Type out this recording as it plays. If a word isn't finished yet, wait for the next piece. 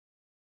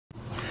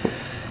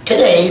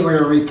Today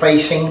we're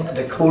replacing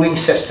the cooling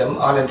system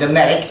on a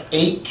Dometic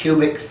 8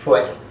 cubic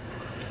foot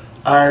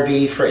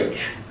RV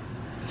fridge.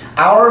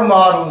 Our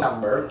model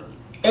number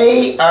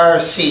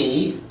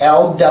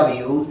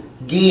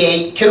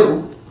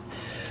ARCLWD82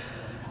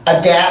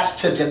 adapts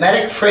to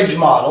Dometic fridge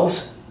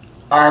models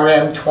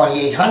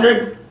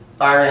RM2800,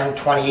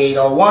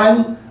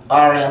 RM2801,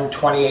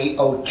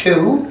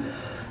 RM2802,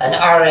 and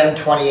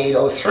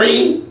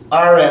RM2803,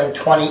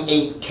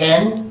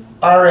 RM2810,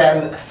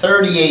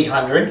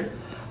 RM3800,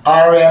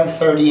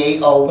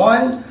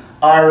 RM3801,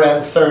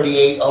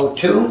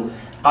 RM3802,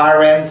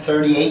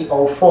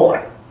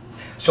 RM3804.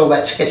 So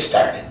let's get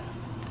started.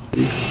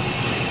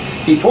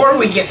 Before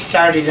we get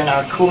started in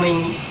our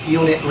cooling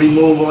unit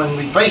removal and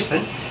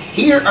replacement,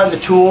 here are the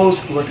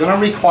tools we're going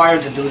to require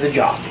to do the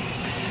job.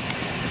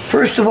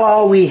 First of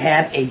all, we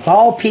have a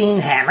ball-peen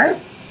hammer,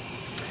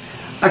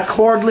 a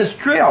cordless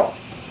drill,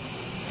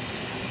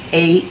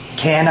 a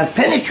can of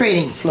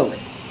penetrating fluid,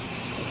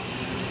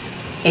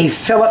 a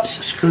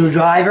Phillips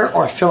screwdriver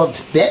or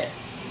Phillips bit,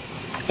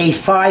 a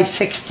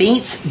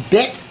 5/16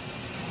 bit,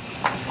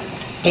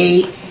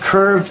 a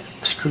curved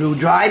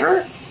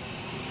screwdriver,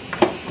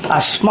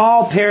 a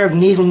small pair of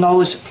needle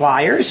nose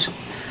pliers,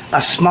 a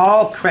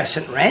small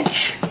crescent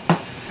wrench,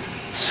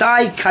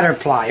 side cutter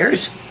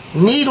pliers,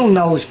 needle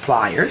nose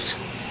pliers,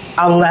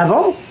 a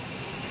level,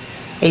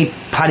 a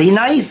putty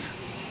knife,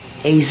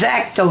 a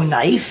X-Acto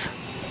knife,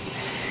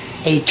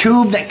 a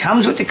tube that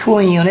comes with the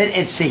cooling unit.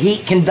 It's the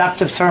heat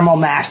conductive thermal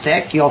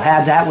mastic. You'll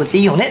have that with the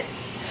unit.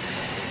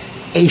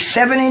 A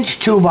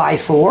 7-inch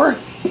 2x4,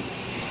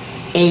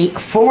 a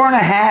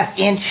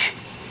 4.5-inch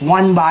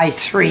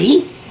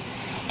 1x3,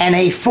 and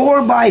a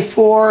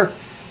 4x4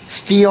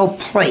 steel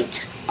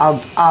plate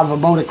of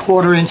about a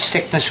 1/4 inch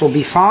thickness will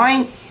be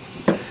fine.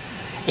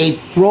 A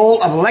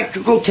roll of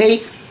electrical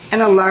tape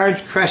and a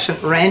large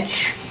crescent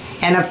wrench,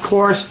 and of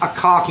course a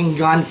caulking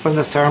gun from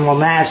the thermal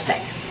mastic.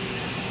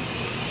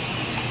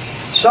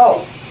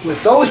 So,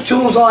 with those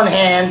tools on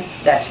hand,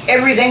 that's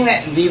everything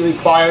that would be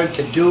required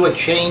to do a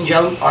change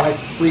out on a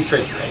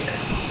refrigerator.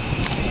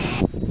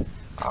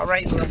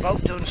 Alright, we're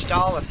about to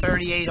install a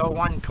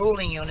 3801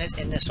 cooling unit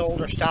in this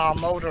older style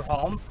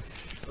motorhome.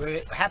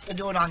 We have to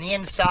do it on the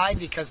inside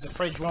because the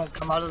fridge won't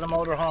come out of the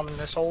motorhome in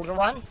this older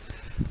one.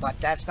 But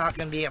that's not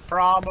going to be a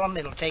problem.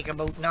 It'll take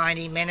about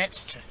 90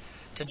 minutes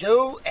to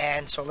do,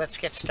 and so let's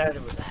get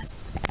started with that.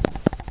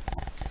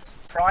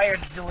 Prior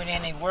to doing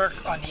any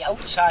work on the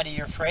outside of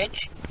your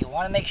fridge, you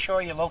want to make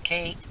sure you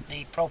locate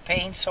the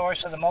propane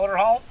source of the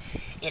motorhome.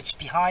 It's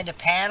behind a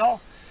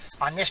panel.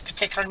 On this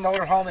particular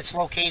motorhome, it's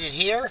located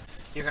here.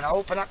 You're going to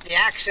open up the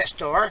access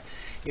door.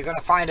 You're going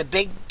to find a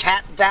big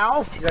tap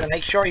valve. You're going to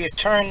make sure you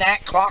turn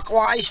that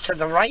clockwise to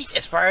the right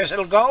as far as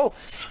it'll go,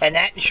 and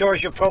that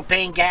ensures your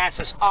propane gas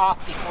is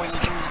off before you do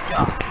the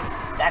job.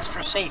 That's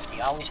for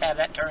safety. Always have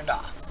that turned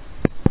off.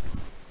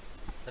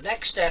 The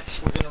next step,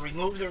 we're going to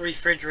remove the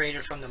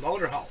refrigerator from the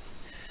motorhome.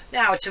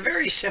 Now, it's a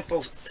very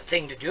simple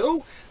thing to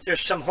do.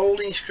 There's some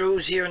holding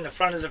screws here in the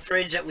front of the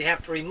fridge that we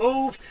have to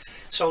remove,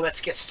 so let's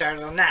get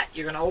started on that.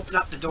 You're going to open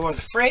up the door of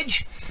the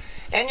fridge,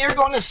 and you're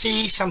going to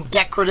see some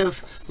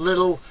decorative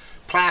little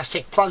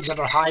plastic plugs that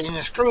are hiding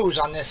the screws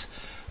on this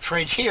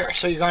fridge here.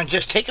 So you're going to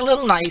just take a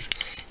little knife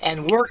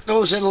and work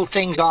those little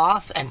things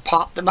off and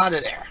pop them out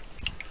of there.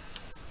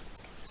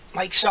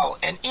 Like so.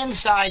 And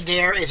inside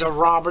there is a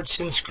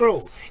Robertson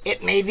screw.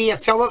 It may be a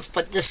Phillips,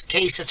 but in this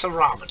case it's a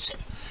Robertson.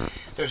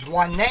 There's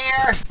one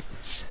there.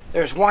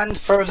 There's one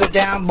further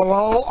down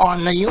below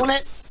on the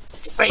unit.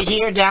 Right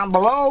here down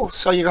below.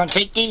 So you're going to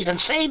take these and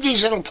save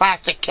these little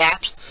plastic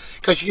caps,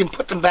 because you can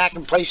put them back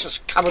in place to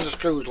cover the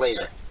screws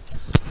later.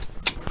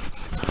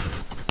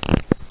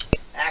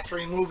 After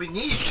removing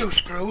these two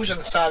screws on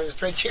the side of the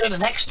fridge here, the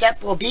next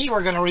step will be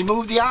we're going to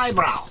remove the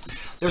eyebrow.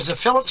 There's a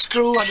Phillips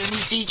screw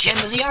underneath each end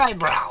of the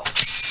eyebrow.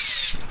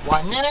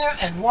 One there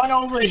and one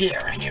over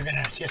here, and you're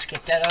going to just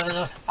get that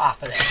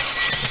off of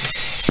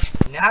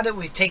there. Now that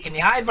we've taken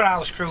the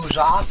eyebrow screws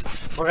off,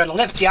 we're going to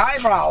lift the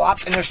eyebrow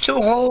up, and there's two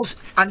holes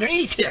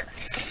underneath here.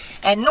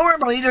 And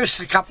normally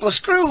there's a couple of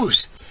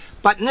screws.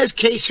 But in this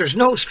case, there's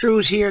no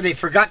screws here. They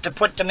forgot to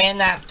put them in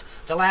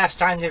the last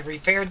time they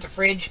repaired the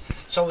fridge,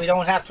 so we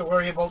don't have to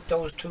worry about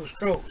those two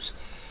screws.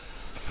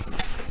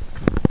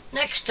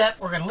 Next step,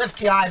 we're going to lift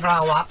the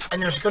eyebrow up,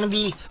 and we're going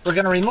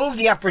to remove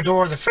the upper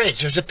door of the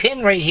fridge. There's a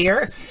pin right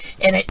here,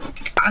 and it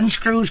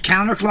unscrews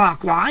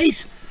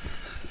counterclockwise,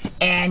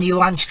 and you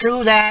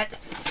unscrew that,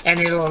 and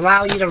it'll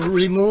allow you to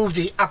remove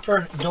the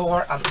upper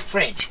door of the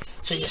fridge.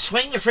 So you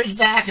swing the fridge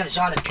back, and it's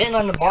on a pin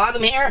on the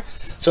bottom here.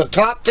 So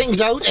top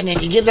things out, and then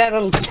you give that a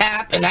little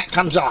tap, and that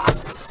comes off.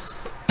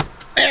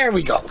 There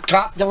we go.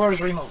 Top door is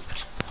removed.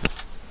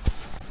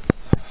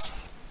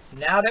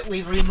 Now that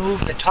we've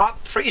removed the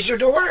top freezer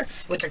door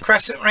with the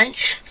crescent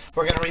wrench,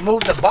 we're going to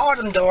remove the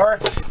bottom door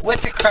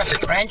with the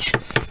crescent wrench.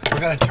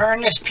 We're going to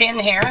turn this pin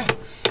here,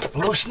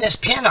 loosen this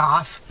pin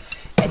off,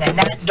 and then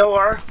that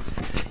door,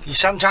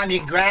 sometimes you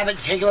can grab it,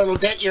 take a little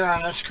bit, you're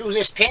going to unscrew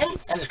this pin,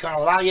 and it's going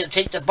to allow you to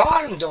take the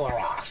bottom door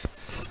off.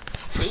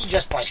 easy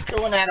just by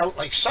screwing that out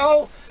like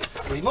so.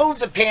 Remove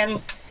the pin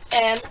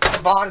and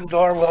the bottom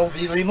door will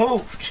be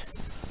removed.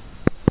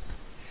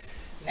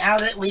 Now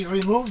that we've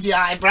removed the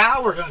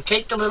eyebrow, we're going to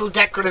take the little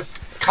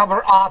decorative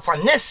cover off on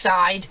this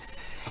side,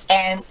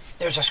 and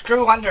there's a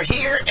screw under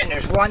here and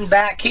there's one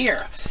back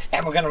here,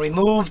 and we're going to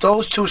remove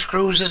those two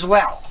screws as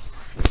well.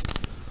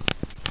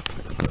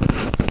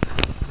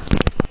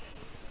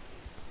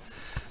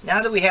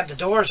 Now that we have the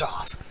doors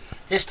off,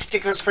 this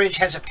particular fridge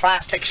has a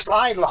plastic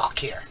slide lock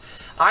here.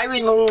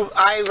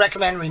 I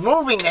recommend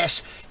removing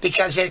this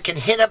because it can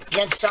hit up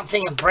against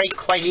something and break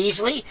quite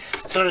easily.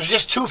 So there's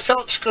just two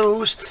Phillips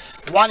screws,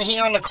 one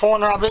here in the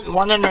corner of it and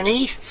one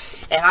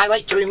underneath, and I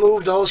like to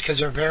remove those because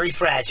they're very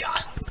fragile.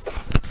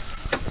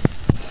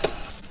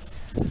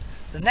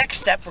 The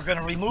next step, we're going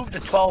to remove the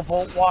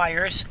 12-volt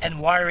wires and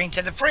wiring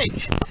to the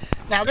fridge.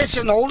 Now this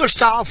is an older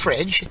style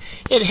fridge.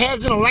 It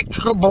has an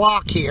electrical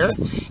block here,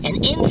 and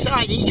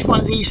inside each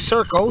one of these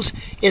circles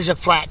is a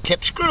flat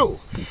tip screw.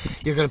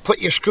 You're going to put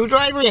your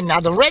screwdriver in.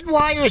 Now the red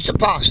wire is the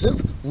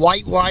positive,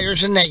 white wire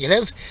is the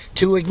negative,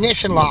 two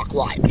ignition lock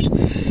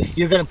wires.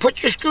 You're going to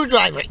put your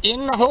screwdriver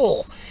in the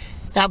hole.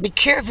 Now be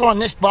careful on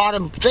this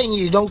bottom thing,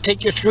 you don't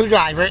take your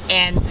screwdriver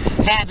and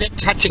have it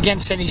touch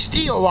against any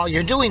steel while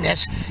you're doing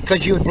this,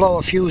 because you would blow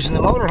a fuse in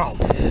the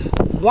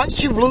motorhome.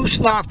 Once you've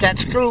loosened off that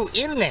screw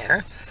in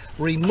there,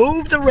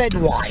 remove the red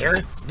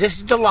wire. This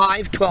is the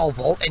live 12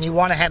 volt, and you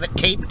want to have it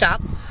taped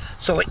up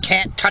so it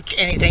can't touch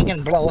anything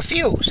and blow a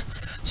fuse.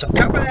 So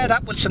cover that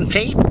up with some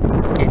tape,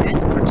 and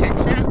that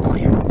protects that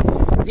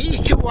wire.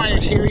 These two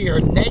wires here, your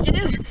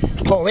negative,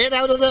 pull it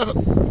out of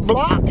the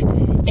block,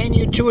 and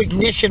your two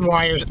ignition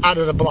wires out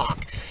of the block.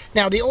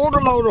 Now the older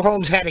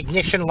motorhomes had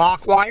ignition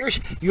lock wires.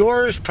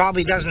 Yours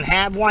probably doesn't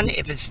have one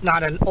if it's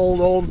not an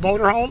old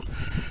motorhome.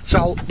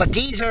 So, but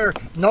these are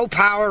no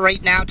power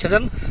right now to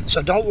them,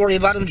 so don't worry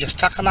about them, just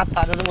tuck them up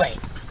out of the way.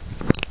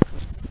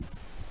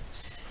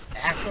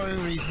 After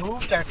we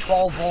removed our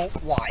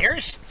 12-volt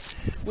wires,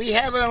 we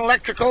have an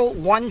electrical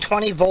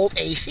 120-volt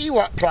AC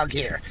plug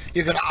here.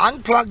 You're going to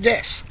unplug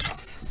this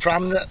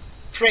from the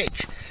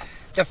fridge.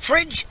 The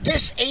fridge,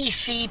 this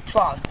AC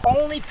plug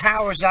only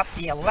powers up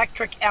the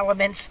electric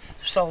elements,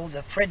 so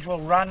the fridge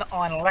will run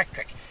on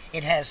electric.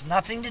 It has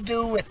nothing to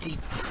do with the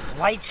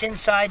lights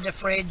inside the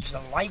fridge,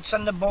 the lights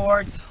on the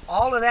board.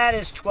 All of that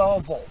is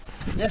 12 volt.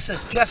 This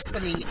is just for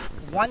the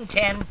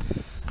 110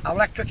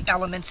 electric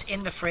elements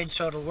in the fridge,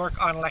 so it'll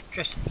work on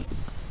electricity.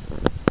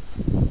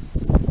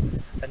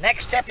 The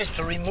next step is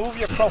to remove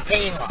your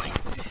propane line.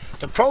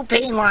 The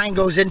propane line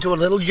goes into a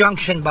little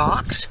junction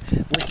box,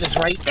 which is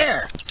right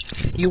there.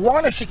 You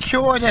want to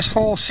secure this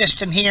whole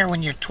system here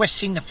when you're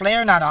twisting the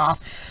flare nut off.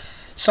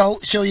 So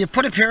you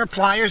put a pair of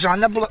pliers on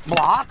the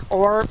block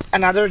or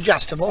another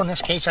adjustable. In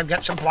this case, I've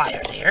got some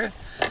pliers here.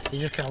 You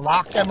just can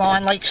lock them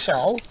on like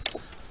so.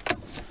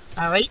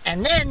 Alright,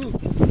 and then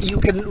you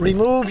can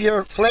remove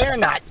your flare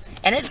nut,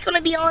 and it's going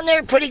to be on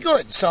there pretty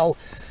good. So,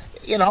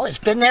 you know, it's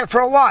been there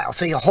for a while.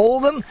 So you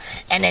hold them,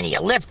 and then you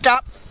lift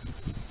up.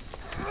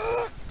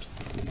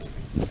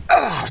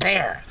 Oh,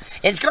 there.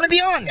 It's going to be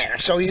on there,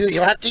 so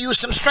you'll have to use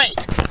some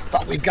strength.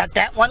 But we've got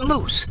that one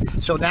loose.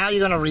 So now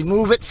you're going to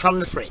remove it from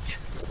the fridge.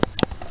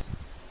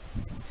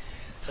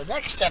 The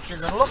next step, you're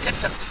going to look at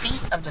the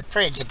feet of the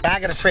fridge, the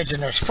back of the fridge,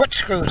 and there's foot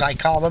screws, I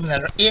call them,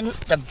 that are in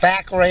the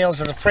back rails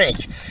of the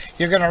fridge.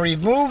 You're going to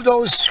remove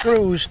those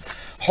screws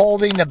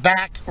holding the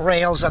back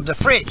rails of the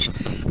fridge.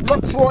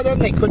 Look for them.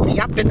 They could be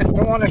up in the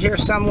corner here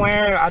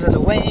somewhere, out of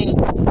the way.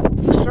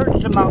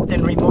 Search them out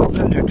and remove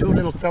them. They're two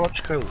little Phillips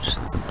screws.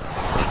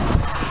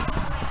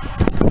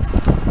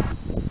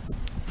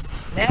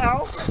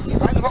 Now,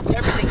 you've unhooked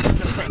everything from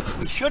the fridge.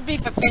 We should be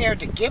prepared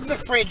to give the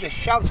fridge a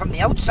shove from the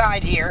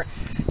outside here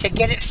to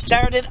get it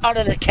started out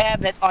of the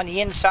cabinet on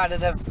the inside of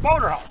the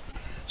motorhome.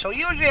 So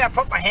usually I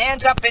put my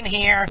hands up in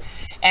here,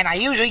 and I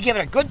usually give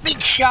it a good big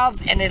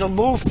shove, and it'll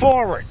move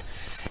forward.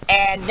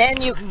 And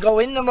then you can go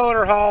in the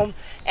motorhome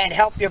and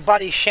help your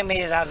buddy shimmy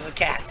it out of the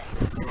cabinet.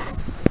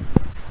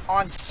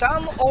 On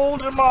some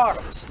older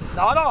models,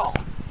 not all,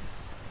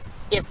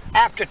 if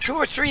after 2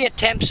 or 3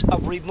 attempts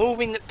of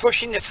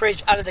pushing the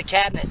fridge out of the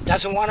cabinet, it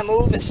doesn't want to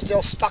move, it's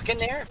still stuck in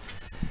there,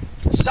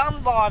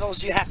 some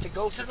models you have to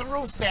go to the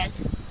roof vent,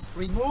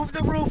 remove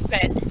the roof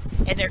vent,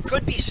 and there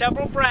could be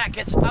several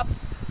brackets up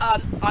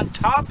on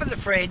top of the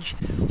fridge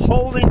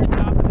holding the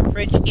top of the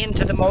fridge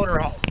into the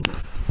motorhome.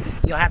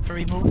 You'll have to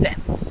remove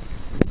them.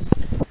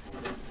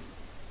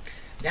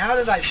 Now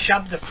that I've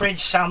shoved the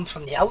fridge some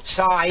from the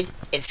outside,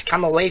 it's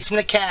come away from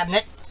the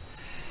cabinet.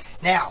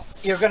 Now,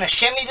 you're going to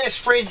shimmy this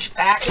fridge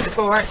back and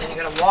forth, and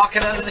you're going to walk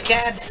it out of the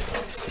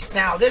cabinet.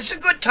 Now, this is a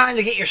good time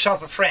to get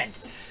yourself a friend.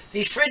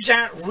 These fridges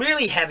aren't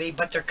really heavy,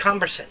 but they're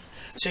cumbersome.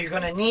 So you're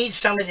going to need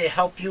somebody to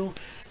help you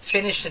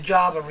finish the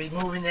job of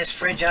removing this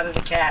fridge out of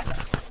the cabinet.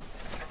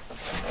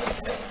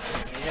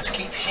 You just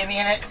keep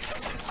shimmying it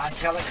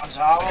until it comes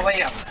all the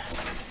way up.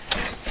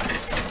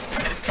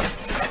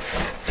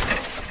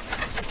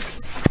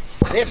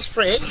 This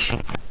fridge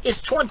is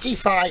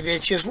 25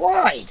 inches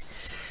wide.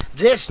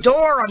 This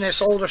door on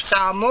this older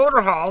style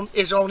motorhome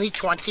is only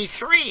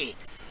 23.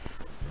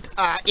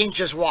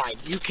 inches wide.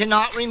 You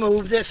cannot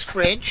remove this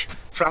fridge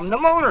from the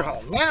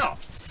motorhome. Now,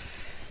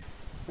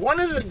 one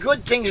of the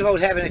good things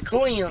about having a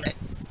cooling unit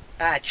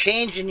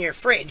changed in your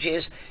fridge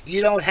is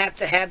you don't have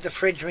to have the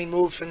fridge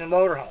removed from the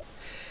motorhome.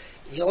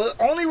 The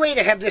only way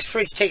to have this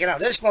fridge taken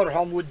out of this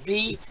motorhome would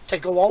be to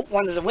go out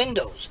one of the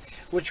windows,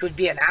 which would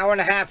be an hour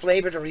and a half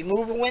labor to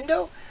remove a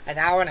window, an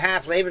hour and a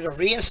half labor to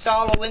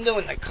reinstall a window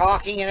and the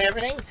caulking and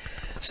everything.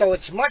 So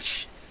it's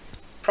much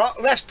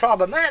less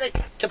problematic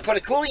to put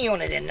a cooling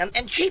unit in them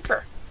and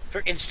cheaper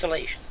for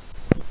installation.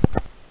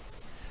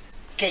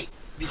 Okay,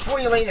 before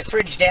you lay the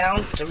fridge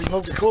down to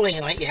remove the cooling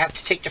unit, you have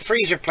to take the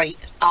freezer plate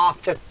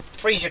off the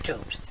freezer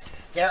tubes.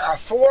 There are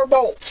 4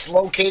 bolts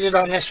located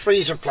on this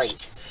freezer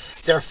plate.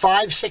 They're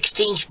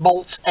 5/16"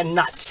 bolts and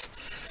nuts.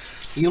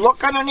 You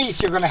look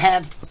underneath, you're going to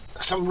have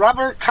some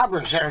rubber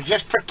covers that are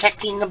just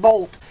protecting the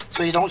bolt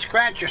so you don't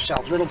scratch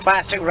yourself. Little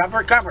plastic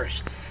rubber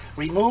covers.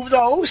 Remove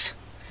those.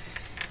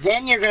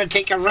 Then you're going to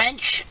take a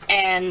wrench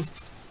and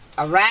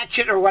a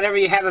ratchet or whatever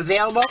you have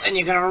available, and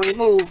you're going to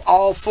remove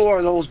all 4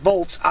 of those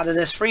bolts out of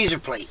this freezer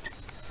plate.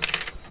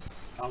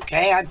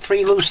 Okay, I've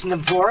pre-loosened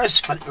them for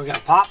us, but we're going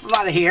to pop them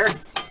out of here.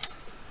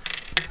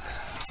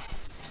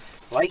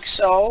 Like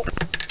so.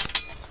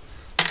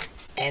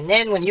 And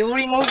then when you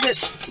remove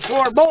this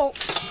 4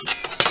 bolts,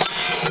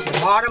 the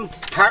bottom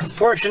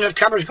portion of the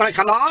cover is going to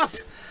come off.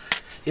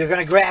 You're going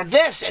to grab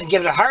this and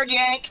give it a hard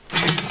yank,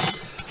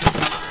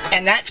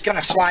 and that's going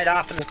to slide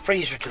off of the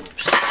freezer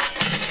tubes.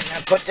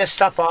 And put this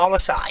stuff all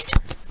aside.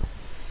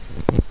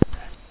 I'm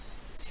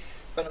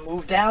going to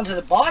move down to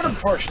the bottom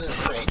portion of the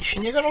fridge,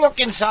 and you're going to look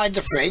inside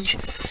the fridge,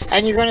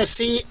 and you're going to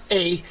see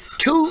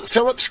 2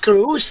 Phillips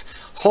screws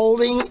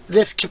holding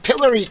this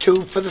capillary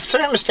tube for the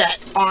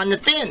thermostat on the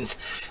fins.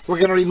 We're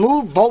going to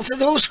remove both of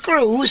those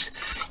screws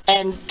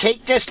and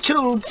take this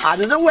tube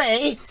out of the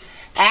way.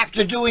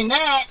 After doing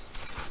that,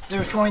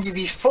 there's going to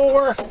be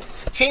 4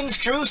 fin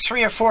screws,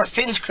 3 or 4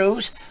 fin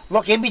screws.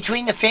 Look in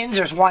between the fins,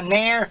 there's one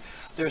there,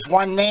 there's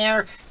one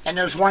there, and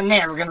there's one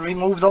there. We're going to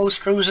remove those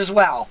screws as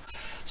well,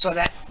 so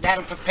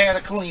that'll prepare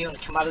the cooling unit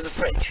to come out of the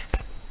fridge.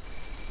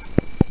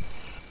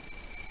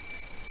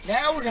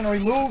 Now we're going to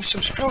remove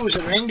some screws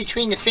that are in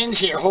between the fins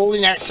here,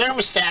 holding our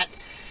thermostat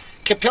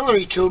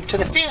capillary tube to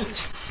the fins.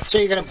 So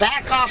you're going to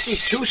back off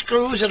these 2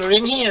 screws that are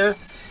in here,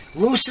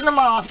 loosen them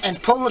off,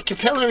 and pull the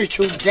capillary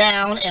tube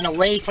down and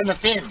away from the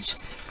fins.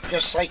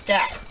 Just like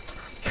that.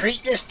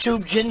 Treat this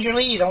tube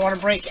gingerly, you don't want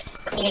to break it,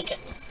 or yank it.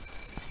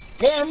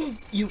 Then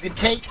you can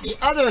take the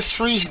other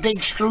 3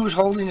 big screws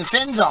holding the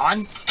fins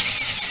on,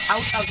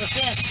 out of the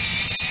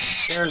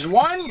fin. There's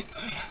one.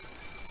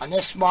 On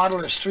this model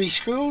there's 3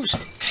 screws.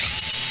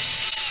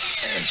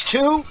 There's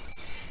 2,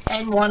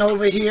 and one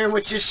over here,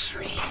 which is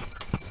 3.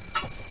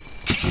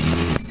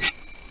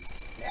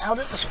 Now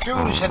that the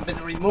screws have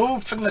been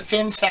removed from the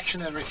fin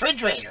section of the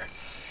refrigerator,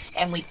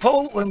 and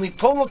when we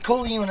pull the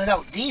cooling unit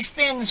out, these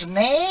fins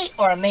may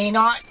or may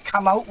not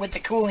come out with the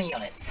cooling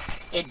unit.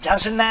 It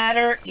doesn't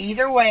matter.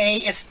 Either way,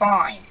 it's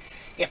fine.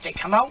 If they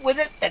come out with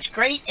it, that's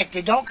great. If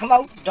they don't come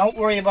out, don't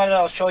worry about it.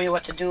 I'll show you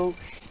what to do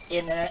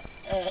in the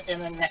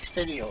next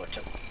video or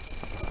 2.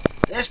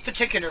 This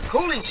particular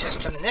cooling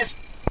system in this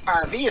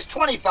RV is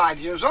 25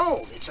 years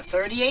old. It's a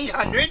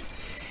 3800,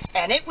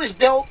 and it was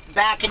built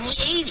back in the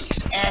 80s.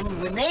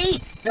 And when they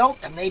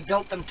built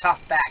them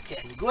tough back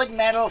then. Good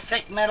metal,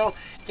 thick metal.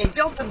 They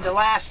built them to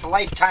last the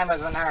lifetime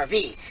of an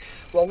RV.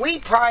 Well, we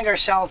pride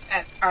ourselves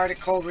at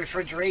Arcticold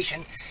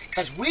Refrigeration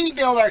because we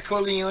build our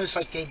cooling units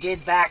like they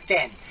did back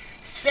then.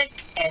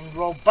 Thick and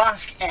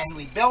robust, and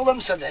we build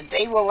them so that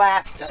they will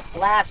last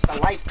the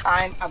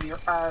lifetime of your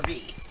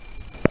RV.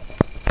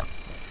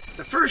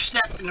 The first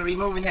step in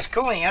removing this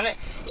cooling unit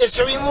is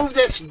to remove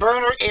this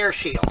burner air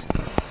shield.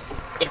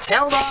 It's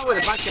held on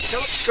with a bunch of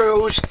Phillips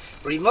screws.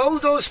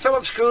 Remove those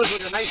Phillips screws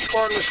with a nice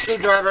cordless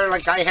screwdriver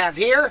like I have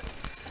here.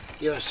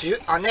 You'll see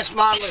on this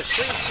model there's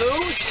 3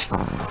 screws.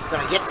 We're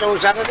going to get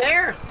those out of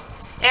there,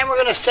 and we're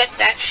going to set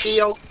that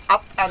shield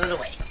up out of the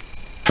way.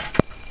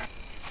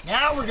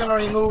 Now we're going to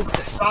remove the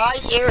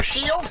side air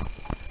shield.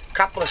 A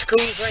couple of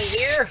screws right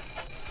here.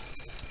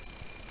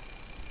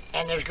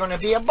 And there's going to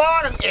be a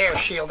bottom air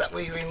shield that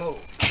we remove.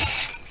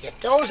 Get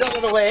those out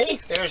of the way.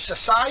 There's the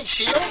side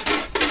shield.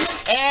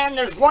 And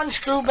there's 1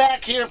 screw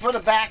back here for the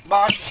back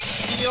bottom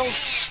shield.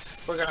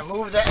 We're going to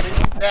remove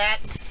that.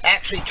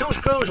 Actually 2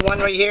 screws, 1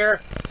 right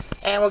here.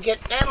 And we'll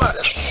get them out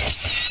of the way.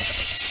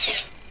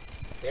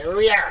 There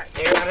we are.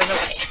 They're out of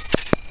the way.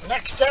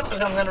 Next step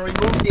is I'm going to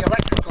remove the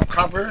electrical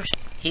covers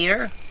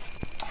here,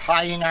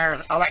 hiding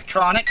our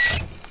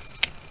electronics.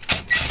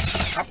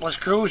 A couple of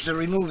screws to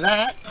remove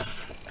that,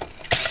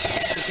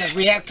 because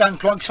we have to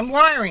unplug some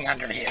wiring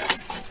under here.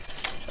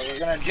 So we're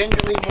going to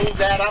gingerly move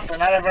that up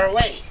and out of our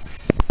way.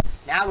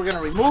 Now we're going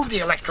to remove the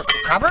electrical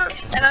cover,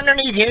 and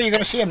underneath here you're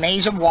going to see a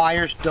maze of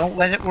wires. Don't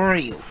let it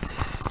worry you.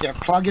 They're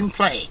plug and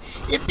play.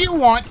 If you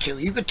want to,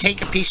 you could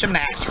take a piece of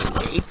masking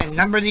tape and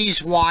number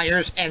these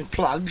wires and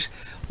plugs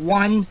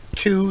 1,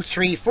 2,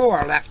 3,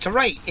 4 left to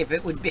right if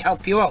it would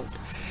help you out.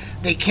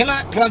 they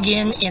cannot plug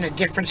in a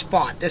different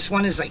spot. This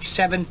one is like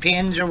 7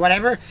 pins or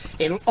whatever.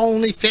 It'll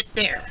only fit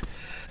there.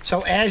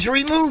 So as you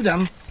remove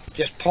them,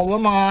 just pull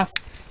them off,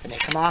 and they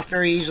come off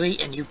very easily,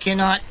 and you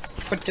cannot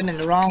put them in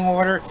the wrong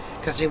order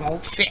because they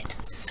won't fit.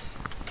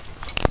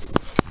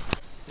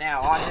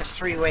 Now on this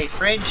 3-way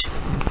fridge,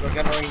 we're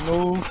going to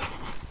remove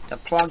the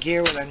plug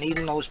here with our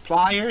needle nose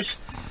pliers.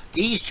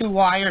 These 2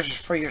 wires are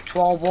for your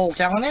 12-volt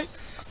element.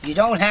 You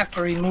don't have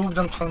to remove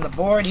them from the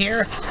board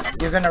here.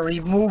 You're going to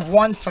remove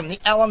one from the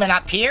element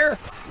up here.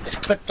 It's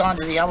clipped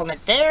onto the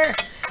element there.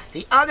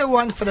 The other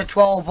one for the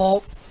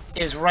 12-volt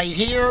is right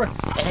here,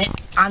 and it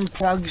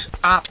unplugs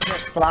off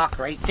this block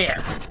right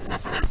there.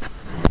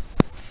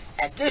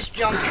 At this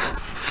juncture,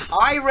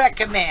 I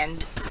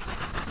recommend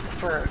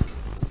for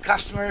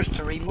customers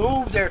to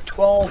remove their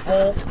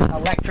 12-volt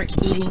electric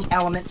heating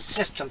element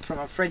system from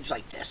a fridge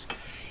like this.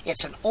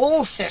 It's an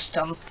old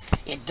system.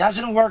 It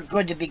doesn't work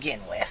good to begin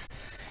with,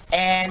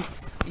 and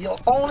you'll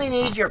only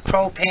need your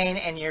propane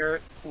and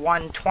your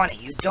 120.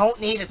 You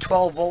don't need a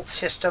 12-volt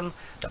system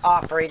to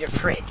operate a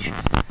fridge.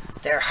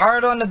 They're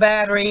hard on the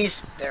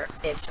batteries.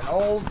 It's an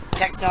old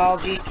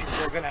technology.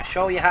 We're going to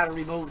show you how to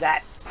remove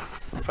that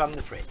from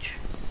the fridge.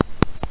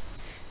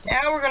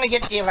 Now we're going to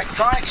get the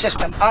electronic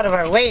system out of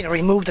our way to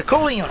remove the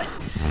cooling unit.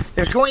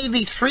 There's going to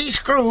be 3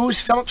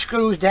 screws, Phillips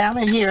screws down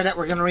in here that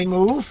we're going to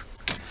remove.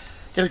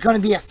 There's going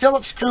to be a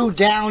Phillips screw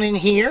down in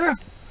here,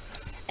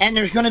 and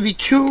there's going to be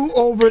 2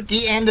 over at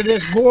the end of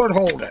this board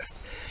holder.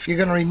 You're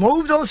going to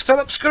remove those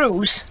Phillips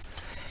screws,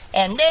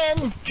 and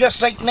then,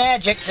 just like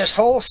magic, this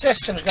whole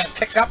system is going to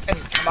pick up and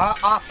come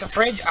off the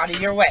fridge out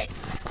of your way.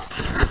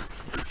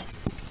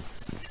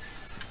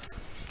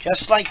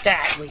 Just like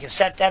that. We can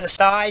set that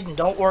aside and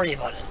don't worry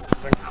about it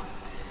for now.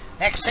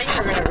 Next thing,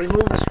 we're going to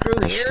remove the screw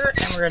here,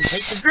 and we're going to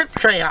take the drip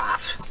tray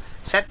off.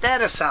 Set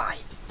that aside.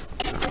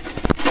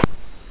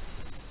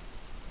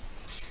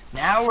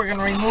 Now we're going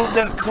to remove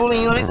the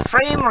cooling unit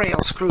frame rail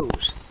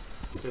screws.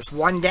 There's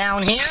one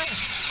down here.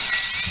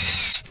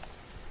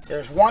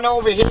 There's one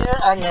over here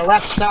on the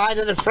left side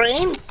of the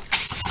frame.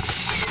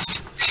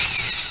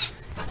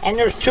 And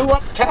there's 2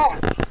 up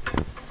top.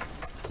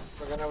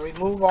 We're going to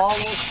remove all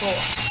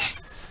those 4.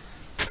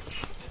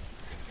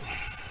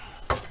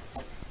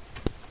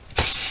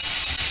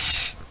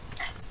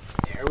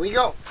 There we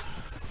go.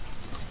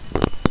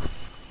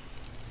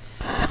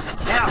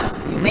 Now,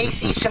 you may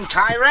see some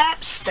tie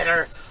wraps that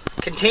are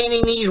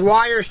containing these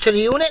wires to the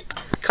unit.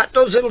 Cut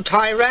those little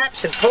tie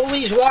wraps and pull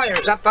these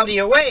wires up out of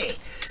your way,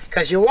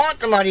 because you want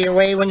them out of your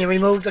way when you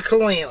remove the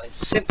cooling unit.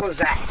 Simple as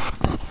that.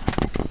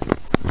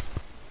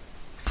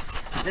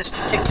 This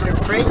particular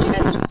fridge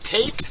has some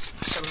tape,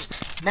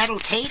 some metal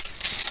tape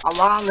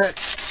along the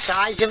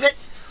sides of it,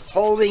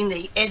 holding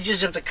the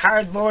edges of the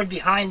cardboard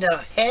behind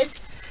the head.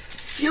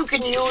 You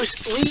can use,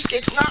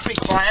 it's not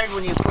required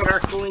when you put our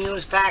cooling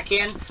units back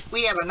in.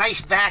 We have a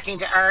nice backing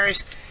to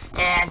ours,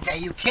 and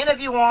you can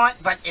if you want,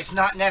 but it's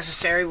not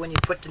necessary when you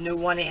put the new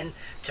one in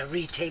to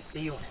retape the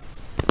unit.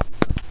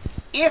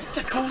 If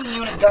the cooling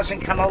unit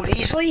doesn't come out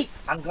easily,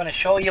 I'm going to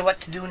show you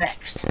what to do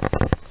next.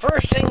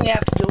 First thing we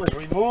have to do is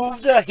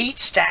remove the heat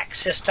stack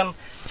system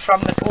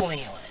from the cooling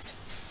unit.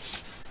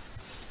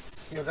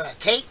 You're going to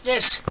take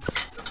this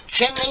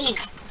chimney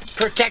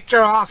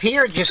protector off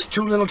here, just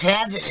 2 little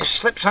tabs, it just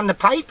slips on the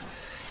pipe,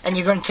 and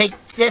you're going to take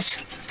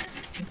this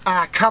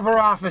cover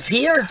off of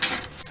here.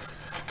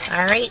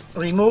 Alright,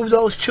 remove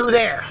those 2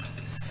 there.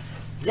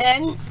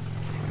 Then,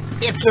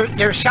 if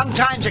there's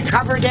sometimes a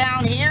cover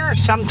down here,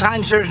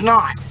 sometimes there's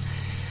not.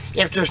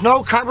 If there's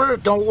no cover,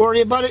 don't worry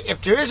about it.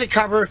 If there is a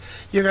cover,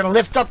 you're going to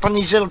lift up on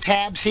these little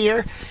tabs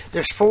here.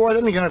 There's 4 of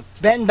them. You're going to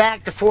bend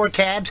back the 4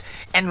 tabs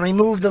and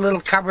remove the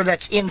little cover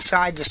that's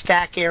inside the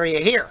stack area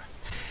here.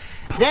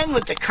 Then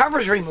with the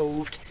covers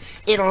removed,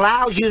 it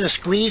allows you to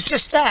squeeze the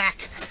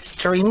stack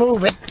to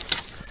remove it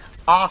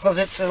off of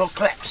its little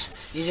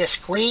clips. You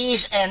just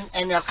squeeze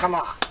and they'll come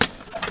off.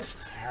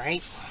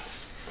 Alright.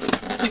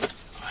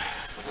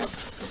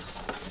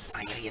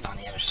 I gotta get on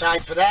the other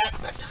side for that,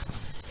 but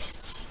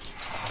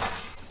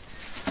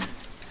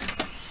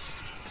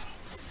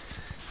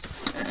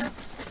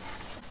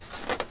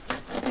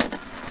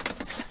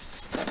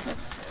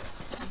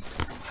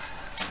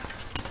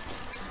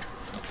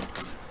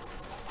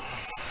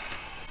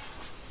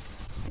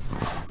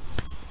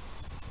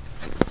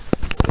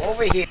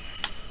over here.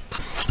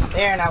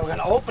 There, now we're going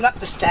to open up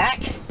the stack,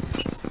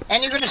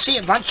 and you're going to see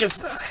a bunch of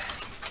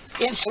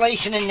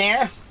insulation in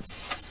there.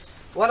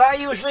 What I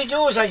usually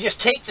do is I just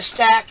take the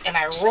stack and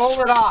I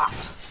roll it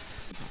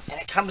off, and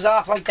it comes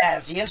off like that.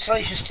 If the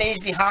insulation stays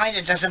behind,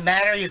 it doesn't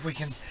matter. We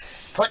can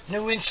put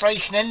new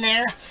insulation in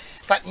there.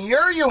 But in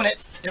your unit,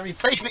 the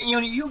replacement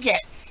unit you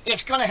get,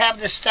 it's going to have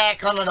this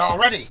stack on it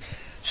already,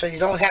 so you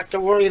don't have to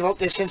worry about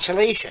this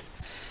insulation.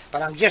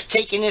 But I'm just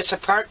taking this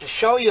apart to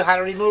show you how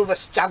to remove a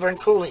stubborn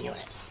cooling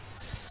unit.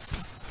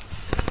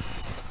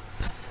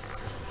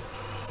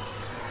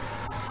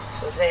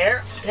 So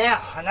there.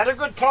 Now, another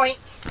good point,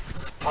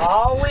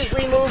 always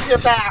remove your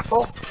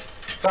baffle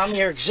from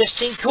your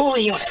existing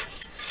cooling unit.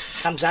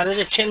 Comes out of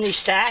the chimney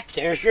stack,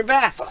 there's your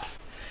baffle.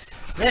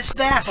 This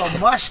baffle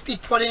must be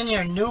put in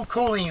your new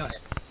cooling unit,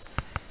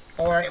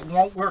 or it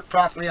won't work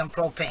properly on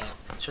propane.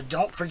 So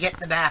don't forget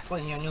the baffle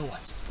in your new one.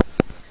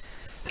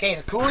 Okay,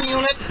 the cooling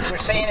unit, we're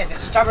saying if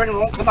it's stubborn, it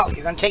won't come out.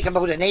 You're going to take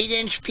about an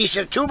 8-inch piece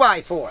of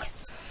 2x4.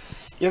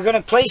 You're going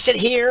to place it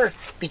here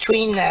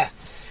between the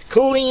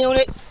cooling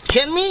unit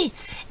chimney,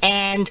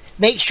 and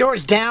make sure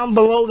it's down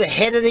below the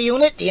head of the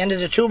unit, the end of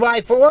the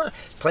 2x4.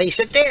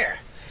 Place it there.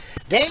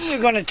 Then you're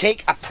going to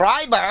take a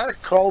pry bar,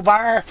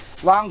 crowbar,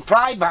 long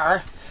pry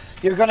bar.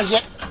 You're going to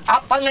get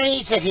up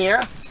underneath it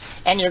here,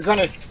 and you're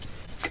going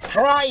to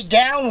pry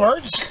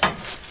downwards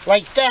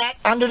like that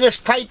under this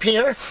pipe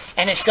here,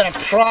 and it's going to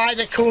pry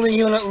the cooling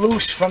unit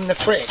loose from the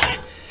fridge.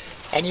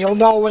 And you'll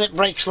know when it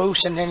breaks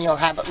loose, and then you'll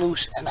have it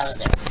loose and out of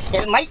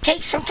there. It might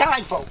take some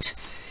time, folks.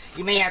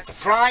 You may have to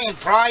pry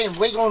and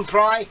wiggle and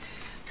pry,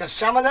 because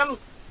some of them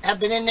have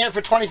been in there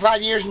for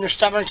 25 years and they're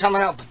stubborn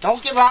coming out. But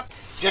don't give up.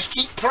 Just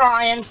keep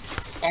prying,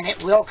 and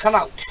it will come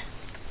out.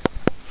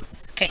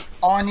 Okay,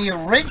 on the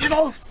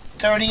original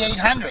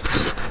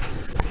 3800s,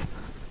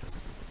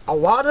 a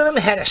lot of them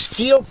had a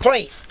steel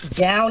plate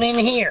down in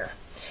here,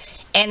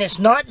 and it's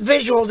not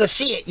visual to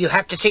see it. You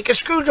have to take a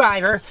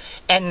screwdriver,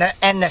 and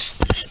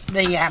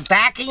the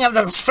backing of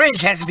the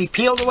fridge has to be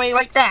peeled away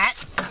like that,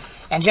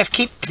 and just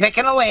keep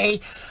picking away.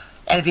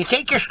 And if you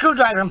take your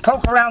screwdriver and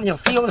poke around, you'll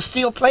feel the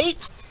steel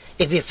plate.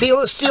 If you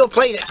feel the steel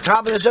plate at the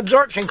top of this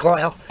absorption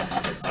coil,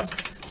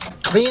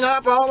 clean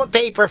up all the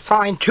paper,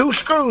 find 2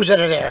 screws that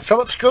are there,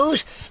 Phillips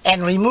screws,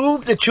 and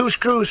remove the 2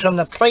 screws from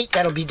the plate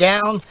that'll be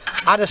down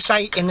out of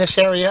sight in this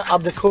area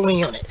of the cooling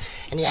unit.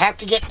 And you have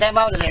to get them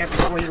out of there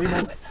before you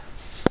remove it.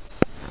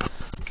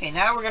 Okay,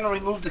 now we're going to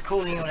remove the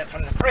cooling unit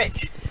from the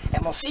fridge.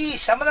 And we'll see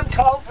some of them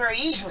come out very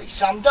easily,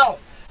 some don't.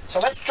 So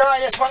let's try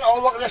this one.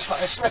 Oh, look at this one.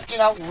 It's lifting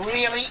out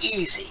really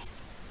easy.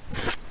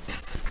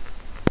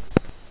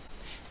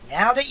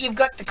 Now that you've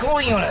got the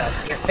cooling unit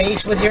out, you're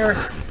faced with your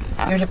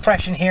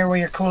depression here where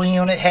your cooling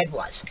unit head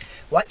was.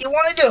 What you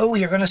want to do,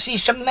 you're going to see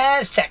some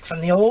Maztec from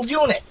the old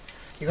unit.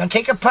 You're going to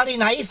take a putty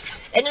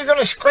knife and you're going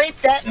to scrape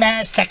that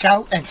Maztec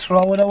out and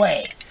throw it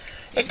away.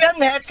 It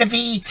doesn't have to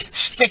be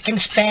spick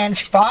and span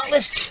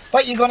spotless,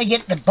 but you're going to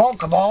get the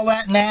bulk of all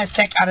that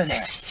Maztec out of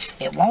there.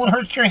 It won't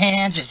hurt your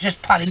hands, it's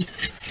just putty,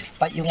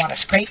 but you want to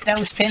scrape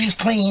those pins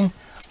clean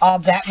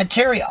of that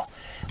material.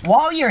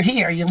 While you're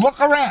here, you look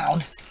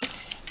around,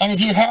 and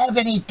if you have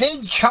any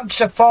big chunks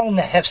of foam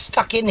that have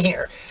stuck in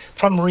here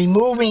from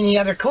removing the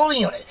other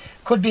cooling unit,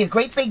 could be a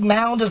great big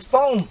mound of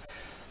foam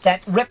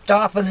that ripped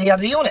off of the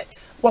other unit.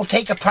 We'll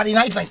take a putty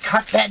knife and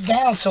cut that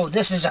down so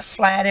this is a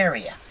flat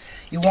area.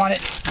 You want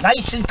it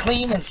nice and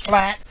clean and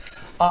flat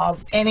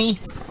of any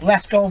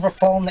leftover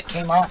foam that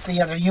came off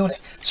the other unit.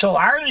 So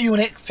our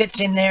unit fits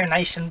in there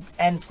nice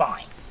and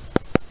fine.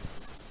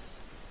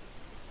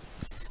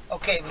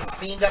 Okay, we've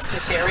cleaned up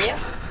this area.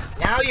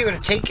 Now you're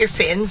going to take your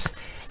fins,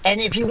 and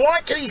if you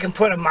want to, you can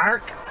put a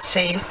mark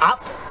saying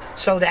up,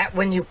 so that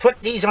when you put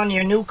these on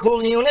your new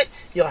cooling unit,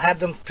 you'll have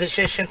them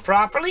positioned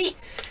properly.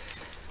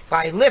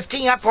 By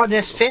lifting up on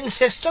this fin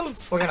system,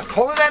 we're going to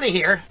pull it out of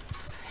here,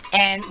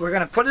 and we're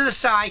going to put it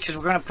aside because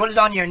we're going to put it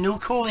on your new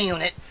cooling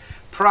unit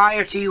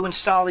prior to you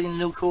installing the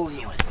new cooling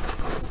unit.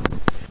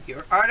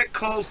 Your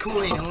Arcticold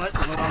cooling unit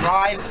will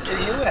arrive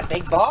to you in a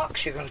big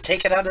box. You're going to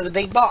take it out of the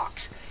big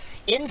box.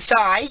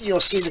 Inside, you'll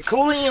see the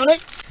cooling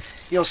unit.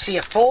 You'll see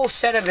a full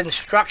set of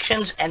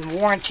instructions and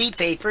warranty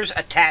papers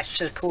attached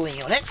to the cooling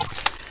unit.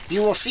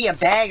 You will see a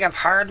bag of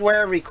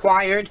hardware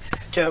required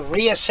to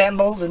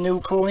reassemble the new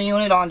cooling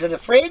unit onto the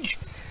fridge.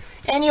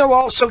 And you'll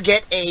also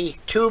get a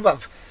tube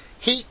of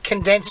heat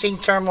condensing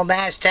thermal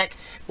Maztec,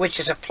 which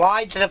is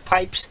applied to the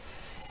pipes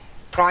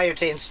prior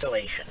to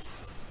installation.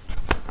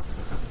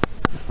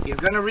 You're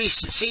going to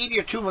receive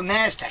your tube of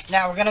Maztec.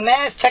 Now we're going to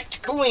Maztec the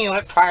cooling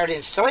unit prior to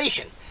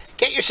installation.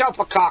 Get yourself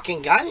a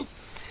caulking gun,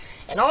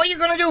 and all you're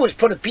going to do is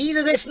put a bead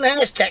of this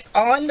Maztec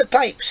on the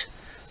pipes.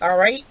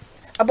 Alright?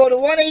 About a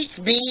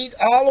 1/8 bead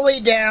all the way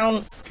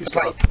down the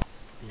pipe.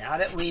 Now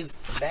that we've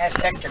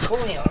Maztec'd the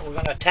cooling unit, we're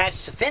going to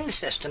attach the fin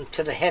system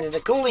to the head of the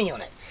cooling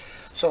unit.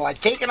 So I've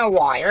taken a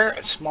wire,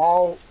 a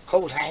small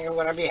coat hanger,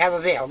 whatever you have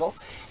available,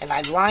 and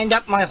I've lined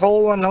up my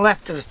hole on the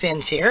left of the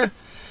fins here,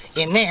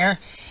 in there.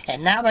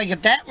 And now that I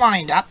get that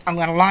lined up, I'm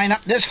going to line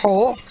up this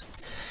hole,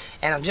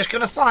 and I'm just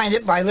going to find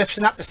it by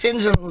lifting up the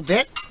fins a little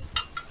bit.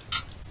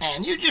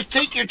 And you just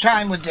take your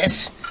time with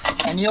this,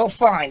 and you'll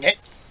find it.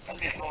 I'm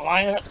just going to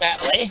line it up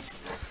that way,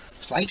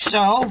 like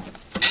so.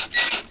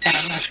 And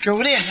I'm going to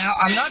screw it in. Now,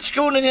 I'm not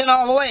screwing it in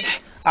all the way.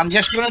 I'm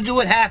just going to do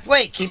it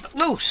halfway, keep it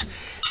loose,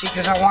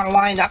 because I want to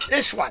line up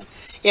this one.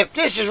 If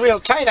this is real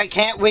tight, I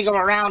can't wiggle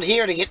around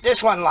here to get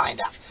this one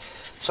lined up.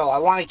 So I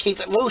want to keep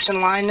it loose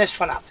and line this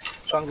one up.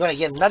 So I'm going to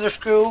get another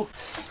screw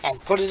and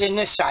put it in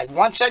this side.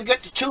 Once I've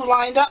got the two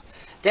lined up,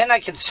 then I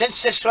can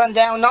cinch this one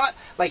down, not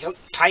like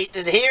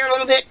tighten it here a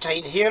little bit,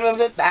 tighten it here a little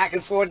bit, back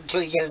and forth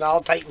until you get it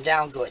all tightened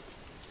down good.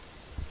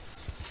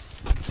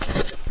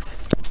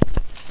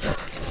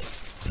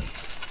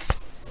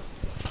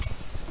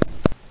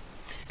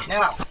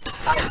 Now,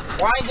 I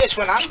wind this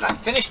one up, and I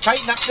finished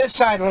tightening up this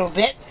side a little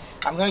bit.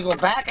 I'm going to go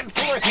back and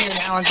forth here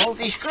now on both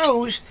these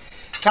screws,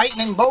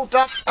 tightening both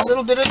up a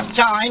little bit at a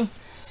time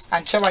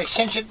until I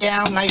cinch it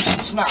down nice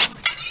and snug.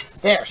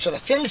 There, so the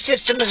fin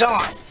system is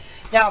on.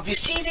 Now, if you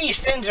see these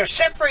fins are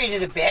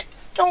separated a bit,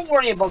 don't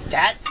worry about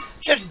that.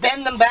 Just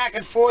bend them back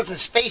and forth and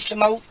space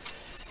them out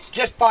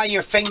just by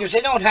your fingers.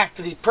 They don't have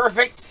to be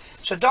perfect,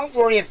 so don't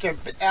worry if they're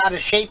out of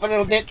shape a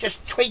little bit.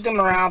 Just twig them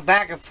around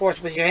back and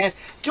forth with your hand.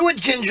 Do it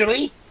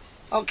gingerly,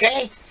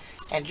 okay?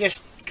 And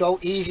just go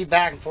easy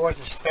back and forth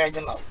and spread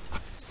them out.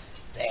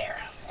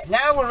 There. And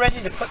now we're ready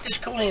to put this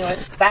cooling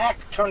unit back,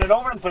 turn it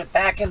over and put it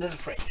back into the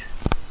fridge.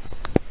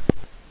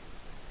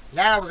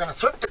 Now we're going to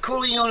flip the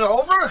cooling unit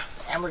over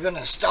and we're going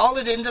to install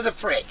it into the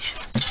fridge.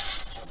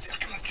 So I'm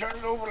just going to turn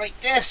it over like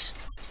this.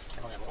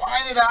 And we're going to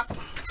line it up and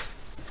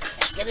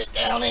get it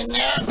down in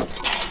there.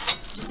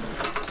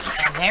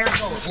 And there it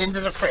goes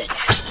into the fridge.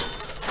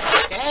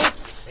 Okay,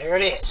 there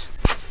it is.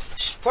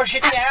 Just push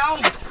it down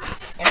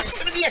and it's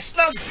going to be a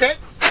snug fit.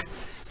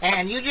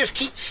 And you just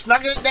keep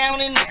snugging it down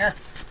in there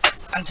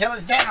until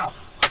it's down.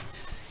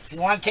 If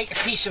you want to take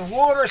a piece of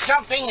wood or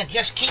something and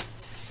just keep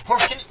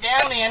pushing it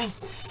down in,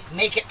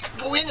 make it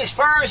go in as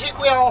far as it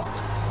will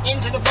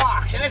into the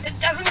box. And if it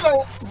doesn't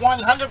go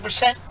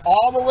 100%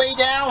 all the way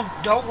down,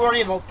 don't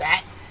worry about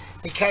that,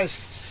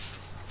 because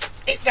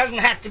it doesn't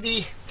have to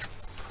be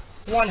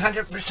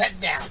 100%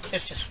 down.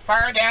 Just as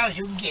far down as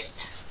you can get it.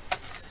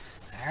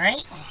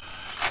 Alright?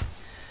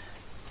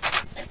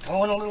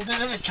 Going a little bit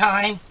at a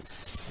time,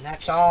 and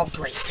that's all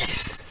great.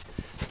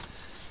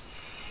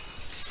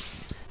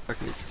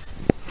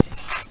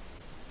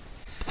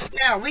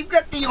 Now, we've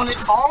got the unit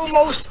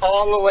almost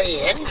all the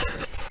way in.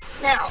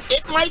 Now,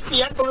 it might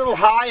be up a little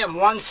high on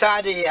one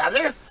side or the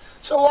other,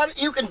 so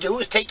what you can do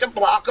is take a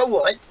block of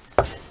wood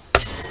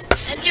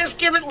and just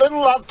give it little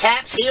love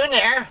taps here and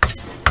there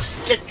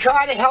to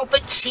try to help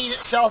it seat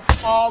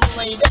itself all the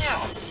way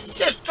down.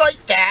 Just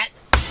like that.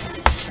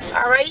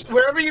 Alright,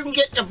 wherever you can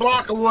get the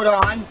block of wood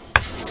on,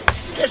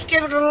 just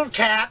give it a little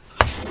tap,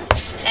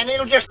 and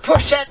it'll just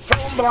push that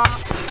foam block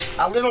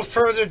a little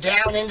further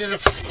down into the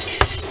fridge.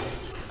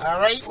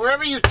 Alright,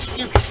 wherever you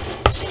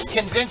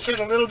convince it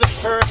a little bit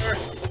further,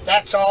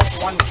 that's all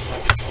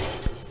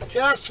wonderful.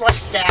 Just like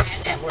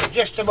that, and we're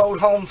just about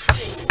home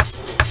free.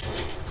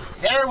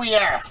 There we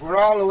are. We're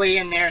all the way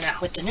in there now.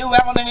 With the new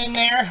element in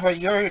there, or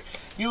your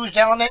used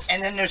element,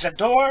 and then there's a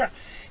door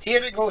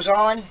here that goes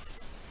on,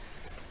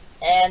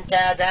 and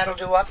that'll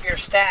do up your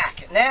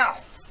stack. Now,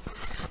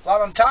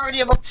 while I'm talking to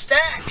you about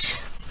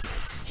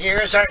stacks,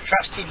 here's our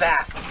trusty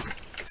baffle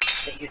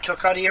that you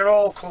took out of your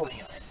old cooling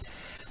unit.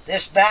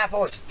 This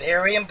baffle is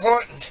very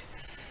important.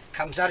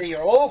 Comes out of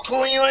your old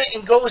cooling unit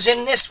and goes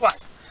in this one.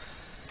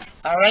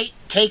 Alright,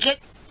 take it.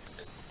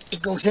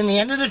 It goes in the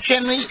end of the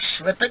chimney,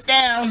 slip it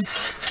down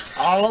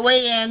all the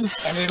way in,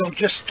 and it'll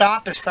just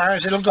stop as far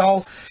as it'll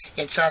go.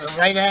 It's at a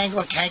right angle,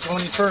 it can't go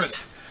any further.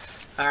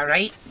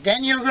 Alright,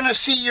 then you're going to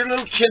see your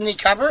little chimney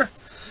cover.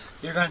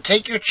 You're going to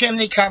take your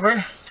chimney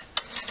cover,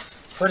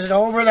 put it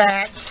over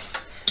that.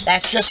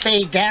 That's just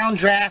a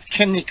downdraft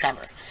chimney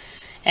cover.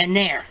 And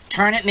there,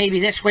 turn it maybe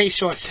this way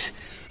so it's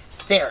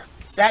there.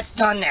 That's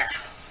done there.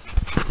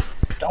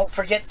 Don't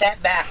forget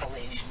that baffle,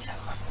 ladies and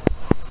gentlemen.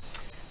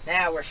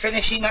 Now we're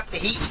finishing up the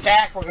heat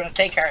stack. We're going to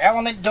take our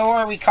element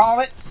door, we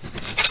call it,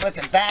 flip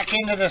it back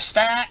into the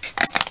stack,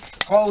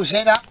 close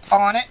it up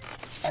on it,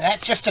 and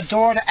that's just a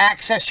door to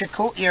access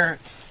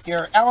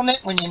your element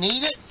when you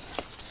need it.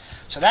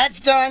 So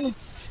that's done.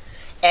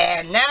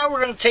 And now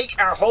we're going to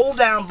take our hold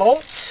down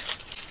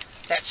bolts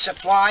that's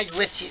supplied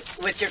with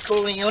your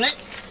cooling unit,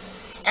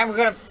 and we're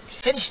going to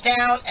cinch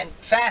down and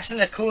fasten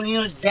the cooling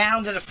unit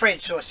down to the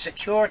fridge so it's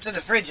secure to the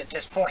fridge at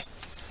this point.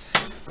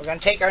 We're going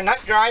to take our nut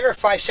driver,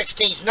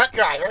 5/16 nut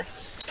driver,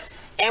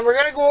 and we're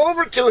going to go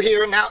over to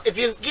here. Now, if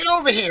you get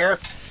over here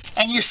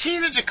and you see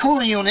that the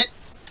cooling unit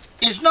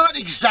is not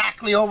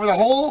exactly over the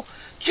hole,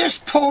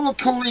 just pull the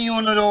cooling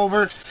unit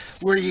over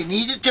where you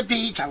need it to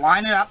be to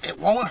line it up. It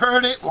won't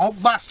hurt it,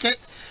 won't bust it.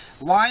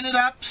 Line it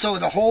up so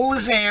the hole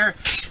is there,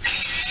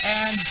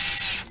 and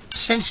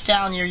cinch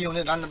down your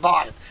unit on the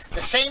bottom.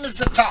 The same as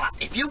the top.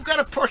 If you've got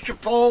to push or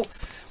pull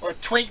or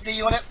tweak the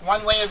unit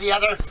one way or the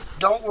other,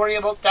 don't worry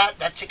about that.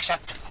 That's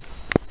acceptable.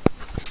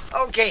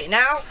 Okay,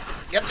 now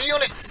get the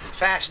unit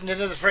fastened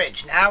into the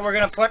fridge. Now we're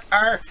going to put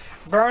our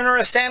burner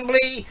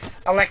assembly,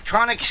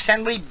 electronic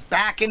assembly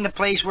back into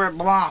place where it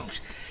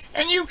belongs.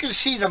 And you can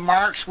see the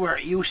marks where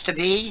it used to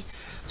be,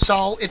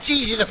 so it's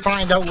easy to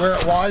find out where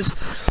it was.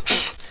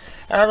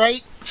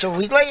 Alright, so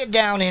we lay it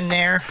down in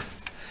there,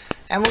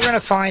 and we're going to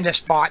find a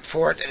spot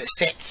for it that it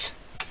fits.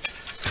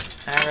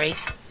 Alright,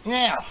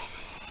 now,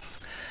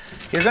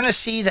 you're going to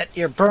see that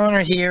your burner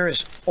here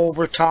is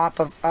over top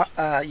of,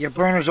 your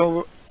burner's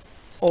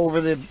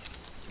over the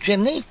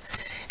chimney,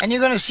 and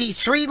you're going to see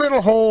three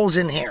little holes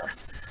in here.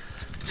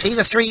 See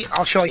the three?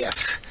 I'll show you.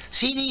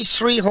 See these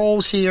three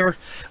holes here?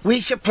 We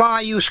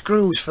supply you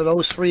screws for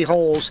those three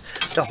holes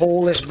to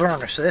hold this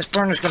burner. So this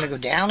burner's going to go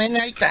down in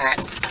like that.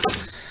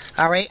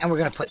 Alright, and we're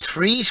going to put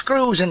three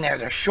screws in there.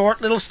 They're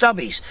short little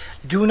stubbies.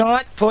 Do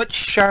not put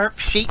sharp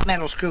sheet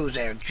metal screws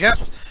there.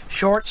 Just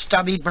short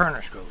stubby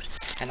burner screws.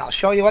 And I'll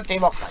show you what they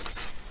look like.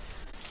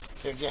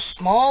 They're just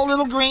small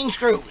little green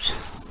screws.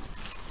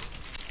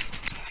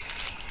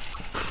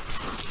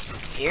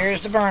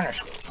 Here's the burner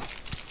screw.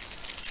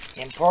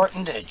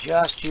 Important to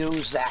just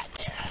use that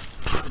there.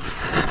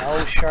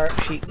 No sharp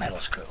sheet metal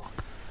screw.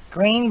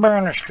 Green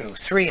burner screw,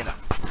 3 of them.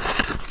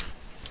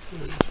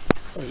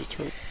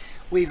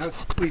 We've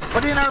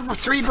put in our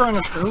 3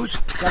 burner screws,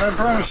 got our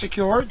burner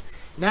secured.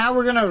 Now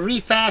we're going to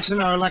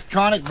refasten our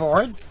electronic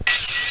board.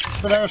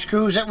 Put our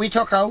screws that we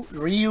took out,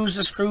 reuse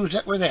the screws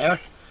that were there.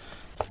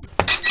 No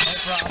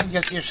problem,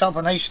 get yourself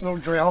a nice little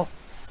drill.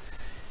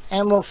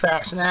 And we'll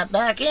fasten that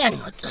back in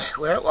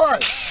where it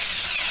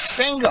was.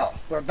 Bingo,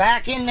 we're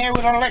back in there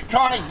with our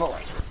electronic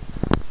board.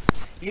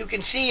 You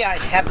can see I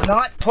have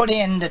not put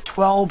in the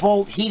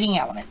 12-volt heating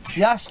element,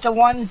 just the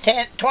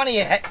 120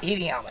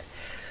 heating element.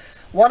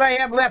 What I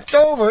have left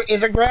over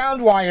is a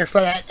ground wire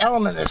for that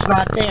element that's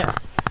not there.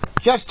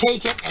 Just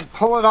take it and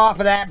pull it off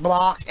of that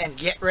block and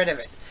get rid of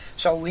it.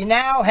 So we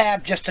now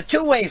have just a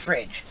 2-way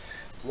fridge,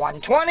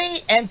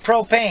 120 and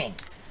propane.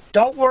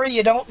 Don't worry,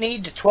 you don't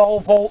need the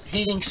 12-volt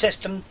heating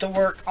system to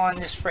work on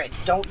this fridge.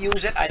 Don't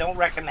use it, I don't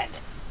recommend it.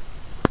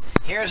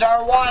 Here's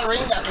our wiring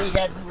that we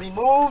had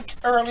removed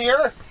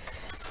earlier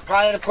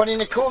prior to putting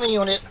the cooling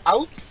unit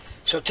out.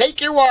 So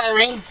take your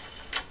wiring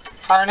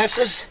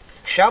harnesses,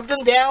 shove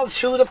them down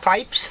through the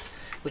pipes,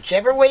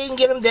 whichever way you can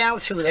get them down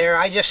through there.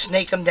 I just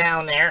snake them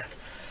down there.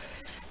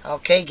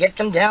 Okay, get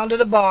them down to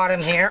the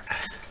bottom here.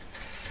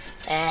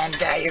 And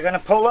you're going to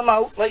pull them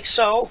out like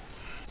so.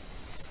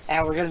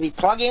 And we're going to be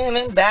plugging them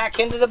in back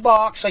into the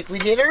box like we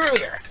did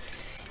earlier.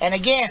 And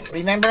again,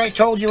 remember I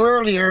told you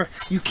earlier,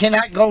 you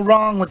cannot go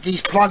wrong with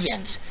these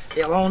plug-ins.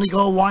 They'll only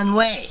go one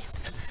way.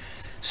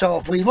 So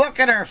if we look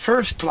at our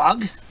first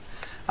plug,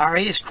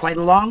 alright, it's quite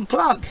a long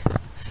plug.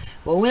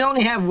 Well, we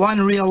only have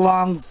one real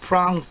long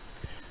prong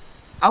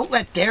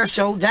outlet there,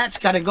 so that's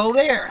got to go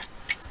there.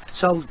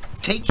 So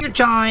take your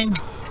time,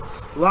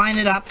 line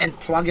it up, and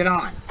plug it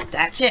on.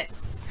 That's it.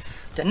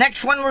 The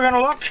next one we're going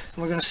to look,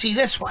 we're going to see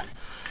this one.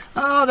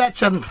 Oh,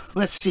 that's a,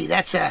 let's see,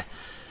 that's a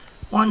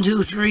 1,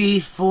 2, 3,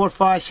 4,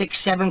 5, 6,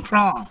 7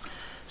 prong.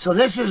 So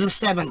this is a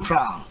 7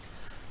 prong.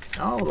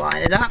 Oh,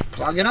 line it up,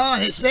 plug it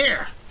on, it's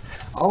there.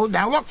 Oh,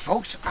 now look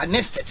folks, I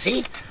missed it,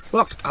 see?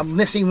 Look, I'm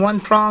missing one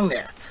prong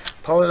there.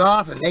 Pull it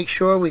off and make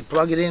sure we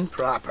plug it in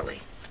properly.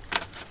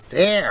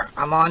 There,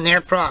 I'm on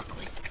there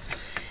properly.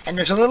 And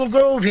there's a little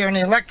groove here in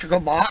the electrical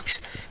box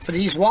for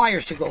these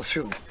wires to go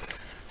through.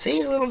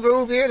 See the little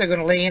groove here? They're going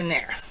to lay in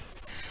there.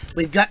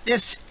 We've got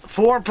this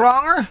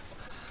 4-pronger.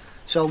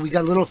 So we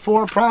got a little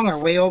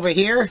 4-pronger way over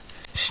here.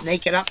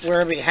 Snake it up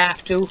wherever you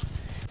have to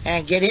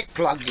and get it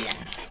plugged in.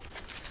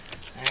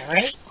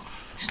 Alright.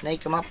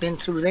 Snake them up in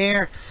through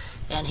there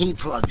and he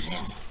plugs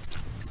in.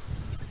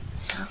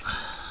 Yeah.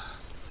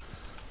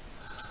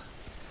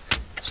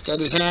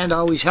 Steady hand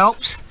always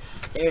helps.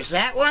 There's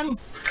that one.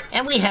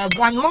 And we have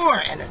one more,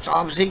 and it's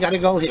obviously got to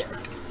go here.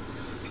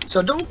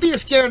 So don't be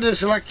scared of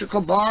this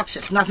electrical box.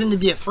 It's nothing to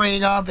be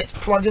afraid of. It's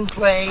plug and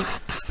play.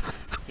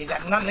 You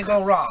got nothing to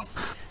go wrong.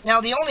 Now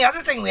the only other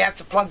thing we have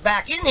to plug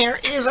back in here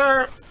is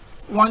our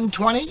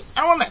 120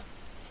 element.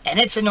 And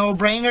it's a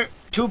no-brainer.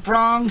 2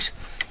 prongs.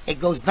 It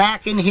goes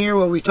back in here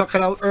where we took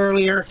it out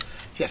earlier.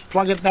 Just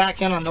plug it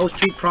back in on those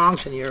 2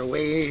 prongs and you're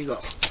away you go.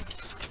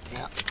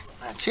 Yeah,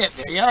 that's it.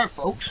 There you are,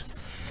 folks.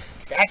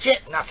 That's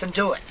it. Nothing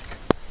to it.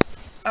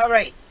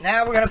 Alright,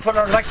 now we're going to put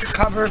our electrical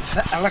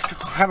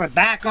cover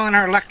back on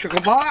our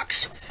electrical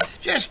box.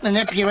 Just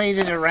manipulate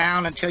it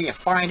around until you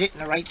find it in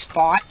the right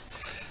spot.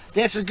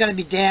 This is going to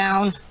be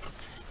down.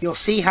 You'll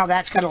see how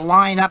that's got to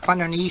line up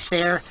underneath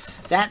there.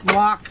 That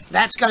block,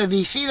 that's got to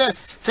be, see the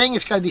thing,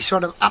 it's got to be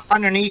sort of up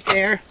underneath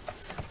there.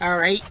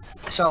 Alright,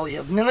 so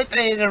you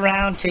manipulate it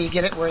around till you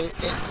get it where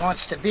it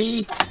wants to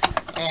be.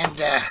 And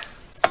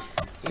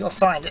you'll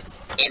find it.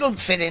 It'll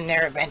fit in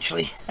there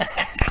eventually.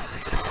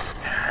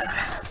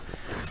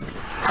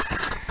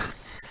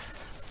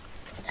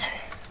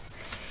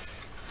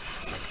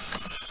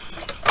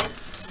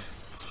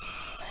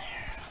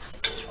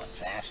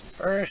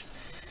 First.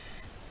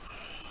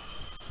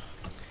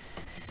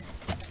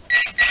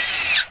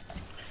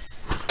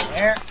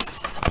 There.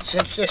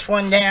 Cinch this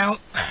one down.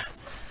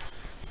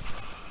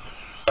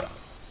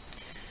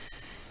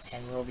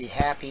 And we'll be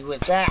happy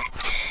with that.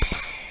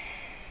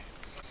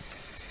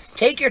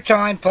 Take your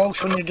time,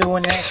 folks, when you're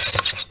doing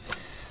this.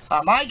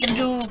 I can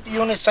do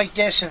units like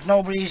this if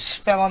nobody's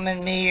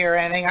filming me or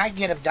anything. I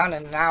get them done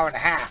in an hour and a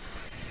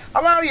half.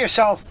 Allow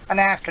yourself an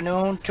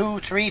afternoon, 2,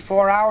 3,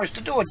 4 hours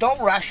to do it. Don't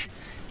rush.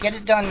 Get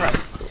it done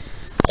right.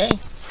 Okay?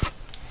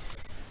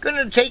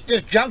 Gonna take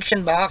this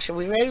junction box. Are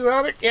we ready,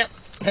 Robert? Yep.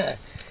 I'm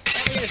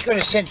just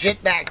gonna cinch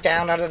it back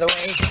down out of the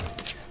way.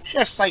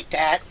 Just like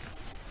that.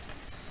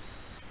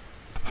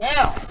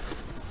 Now,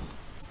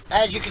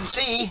 as you can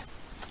see,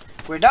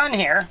 we're done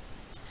here.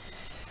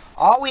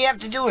 All we have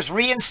to do is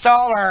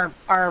reinstall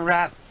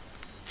our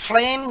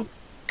flame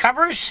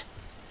covers,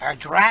 our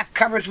draft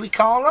covers we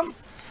call them.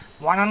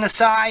 One on the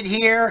side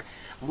here,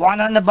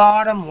 one on the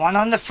bottom, one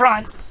on the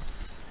front.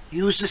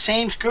 Use the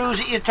same screws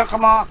that you took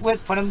them off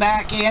with, put them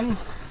back in.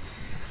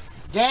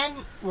 Then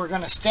we're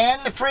going to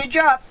stand the fridge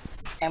up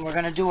and we're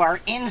going to do our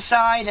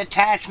inside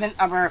attachment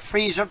of our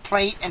freezer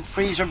plate and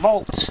freezer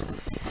bolts.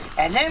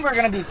 And then we're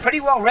going to be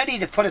pretty well ready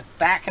to put it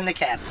back in the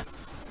cabinet.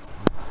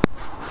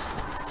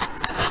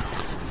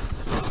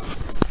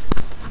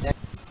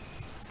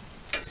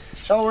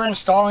 So we're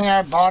installing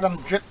our bottom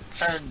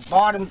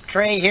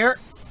tray here,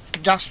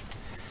 dust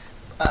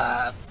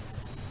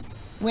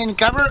wind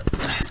cover,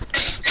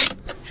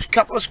 a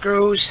couple of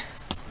screws,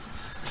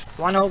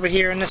 one over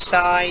here on the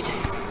side,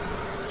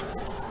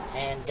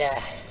 and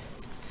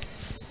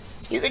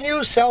you can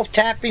use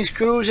self-tapping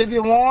screws if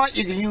you want.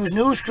 You can use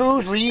new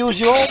screws,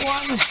 reuse the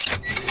old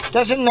ones,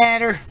 doesn't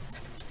matter.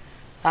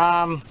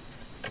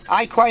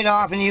 I quite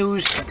often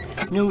use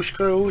new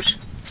screws,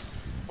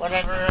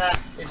 whatever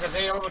is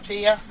available to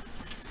you.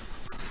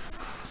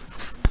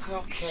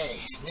 Okay,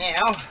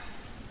 now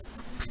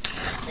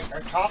take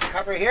our top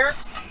cover here.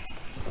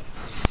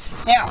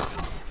 Now,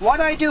 what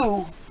I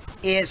do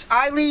is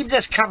I leave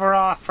this cover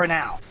off for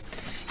now.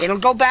 It'll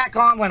go back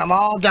on when I'm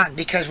all done,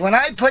 because when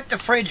I put the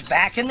fridge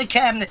back in the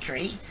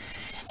cabinetry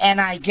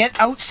and I get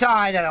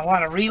outside and I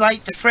want to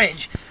relight the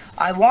fridge,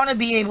 I want to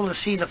be able to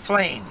see the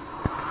flame.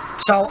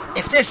 So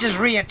if this is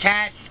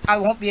reattached, I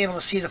won't be able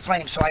to see the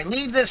flame. So I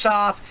leave this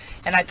off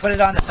and I put it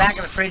on the back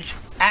of the fridge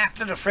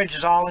after the fridge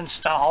is all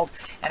installed,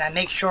 and I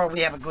make sure we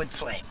have a good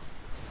flame.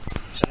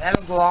 So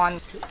that'll go on.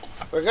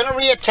 We're going to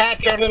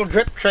reattach our little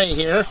drip tray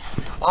here.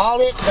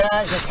 All it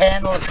does is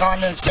handle the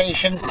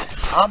condensation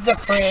of the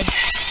fridge,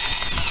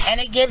 and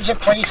it gives a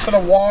place for the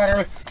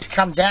water to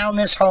come down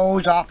this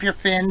hose off your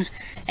fins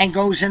and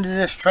goes into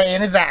this tray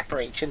and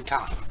evaporates in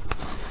time.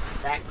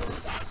 That goes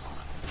back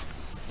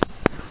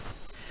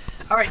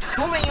on. Alright, the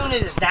cooling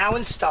unit is now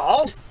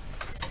installed,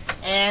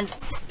 and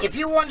if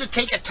you want to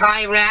take a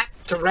tie wrap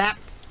to wrap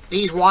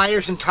these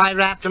wires and tie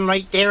wrap them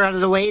right there out of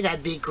the way,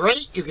 that'd be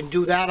great. You can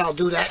do that. I'll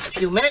do that in a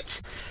few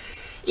minutes.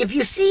 If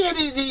you see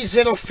any of these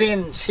little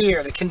fins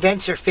here, the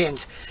condenser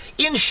fins,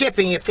 in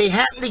shipping, if they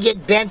happen to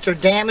get bent or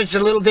damaged a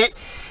little bit,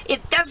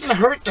 it doesn't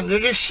hurt them. They're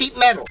just sheet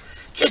metal.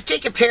 Just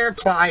take a pair of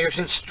pliers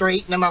and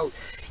straighten them out.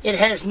 It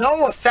has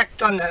no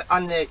effect on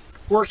the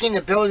working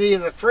ability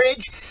of the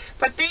fridge,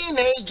 but they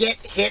may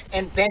get hit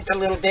and bent a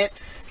little bit.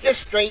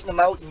 Just straighten them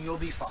out and you'll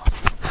be fine.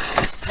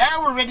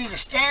 Now we're ready to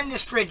stand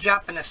this fridge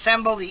up and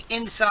assemble the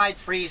inside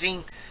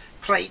freezing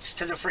plates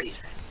to the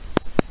freezer.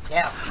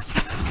 Now,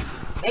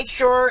 make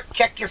sure,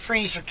 check your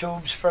freezer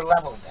tubes for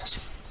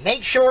levelness.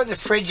 Make sure the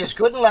fridge is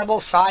good and level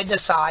side to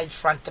side,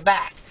 front to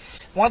back.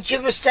 Once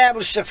you've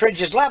established the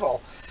fridge is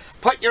level,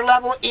 put your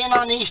level in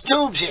on these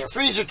tubes here,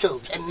 freezer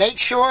tubes, and make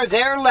sure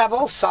they're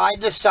level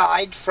side to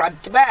side,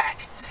 front to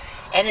back.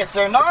 And if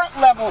they're not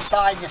level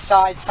side to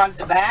side, front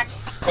to back,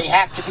 they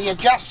have to be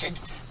adjusted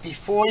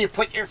before you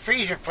put your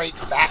freezer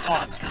plates back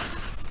on there.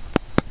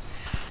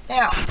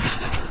 Now,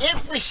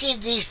 if we see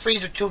these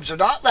freezer tubes are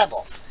not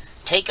level,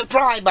 take a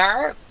pry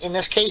bar, in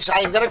this case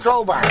I've got a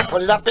crowbar,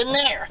 put it up in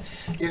there.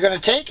 You're going to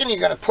take and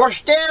you're going to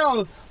push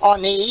down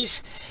on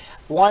these,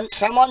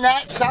 some on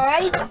that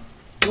side,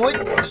 do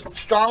it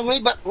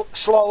strongly but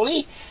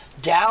slowly,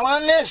 down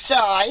on this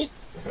side,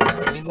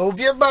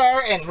 remove your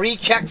bar and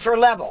recheck for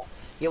level.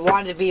 You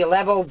want it to be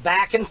level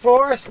back and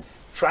forth,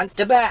 front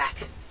to back.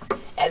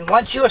 And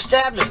once you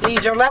establish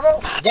these are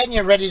level, then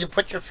you're ready to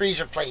put your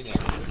freezer plate in.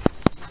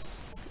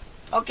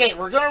 Okay,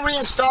 we're going to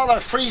reinstall our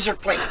freezer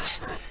plates.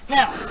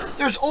 Now,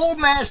 there's old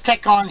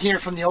Maztec on here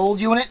from the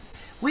old unit.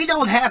 We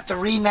don't have to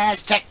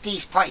re-Maztec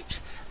these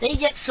pipes. They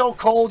get so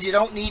cold you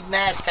don't need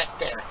Maztec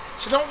there.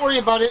 So don't worry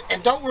about it,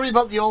 and don't worry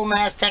about the old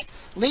Maztec.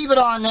 Leave it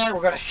on there.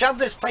 We're going to shove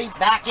this plate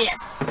back in.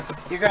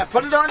 You're going to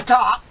put it on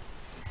top.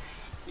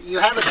 You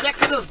have a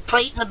decorative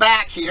plate in the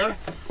back here.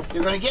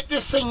 You're going to get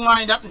this thing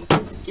lined up, and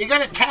you're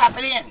going to tap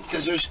it in,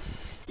 because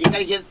you got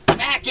to get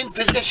back in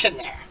position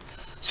there.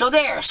 So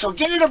there, so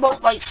get it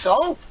about like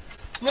so.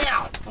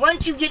 Now,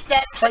 once you get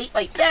that plate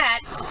like that,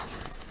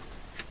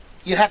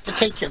 you have to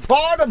take your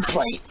bottom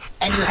plate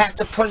and you have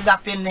to put it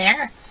up in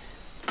there.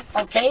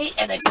 Okay,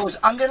 and it goes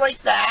under like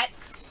that,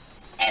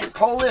 and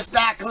pull this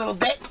back a little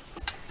bit,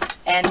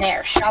 and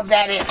there, shove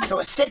that in. So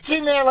it sits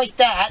in there like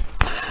that.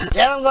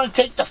 Then I'm going to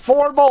take the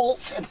 4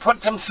 bolts and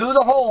put them through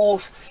the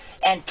holes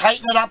and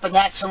tighten it up, and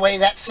that's the way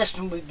that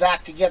system will be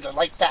back together,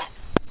 like that.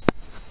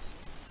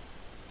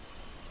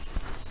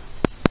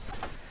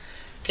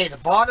 Okay, the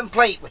bottom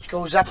plate, which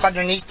goes up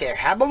underneath there,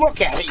 have a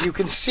look at it. You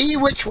can see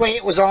which way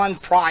it was on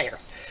prior.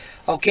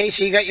 Okay,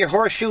 so you got your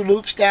horseshoe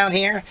loops down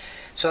here,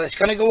 so it's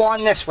going to go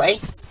on this way.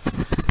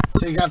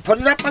 So you're going to put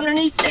it up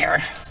underneath there.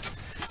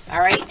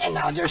 Alright, and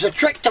now there's a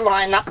trick to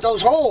line up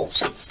those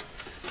holes.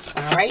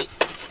 Alright,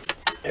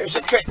 there's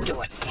a trick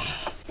to it.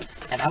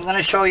 And I'm going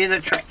to show you the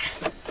trick.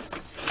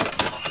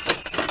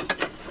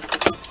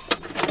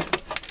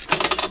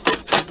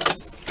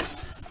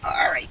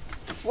 Alright,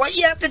 what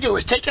you have to do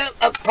is take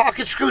a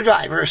pocket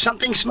screwdriver or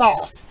something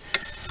small.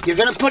 You're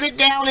going to put it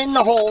down in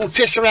the hole and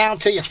fish around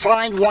till you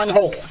find one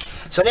hole.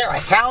 So there, I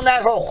found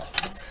that hole.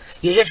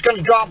 You're just going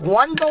to drop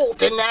 1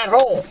 bolt in that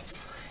hole.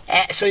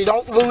 so you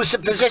don't lose the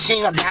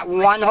positioning of that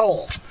one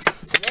hole.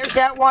 So there's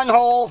that one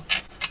hole.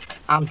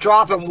 I'm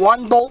dropping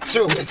one bolt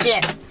through. It's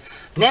in.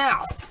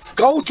 Now,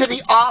 go to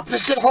the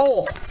opposite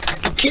hole.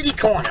 Kitty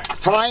corner.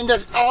 Find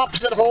the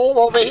opposite hole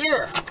over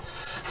here.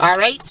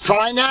 Alright,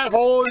 find that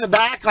hole in the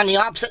back on the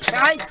opposite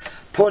side.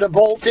 Put a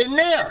bolt in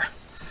there.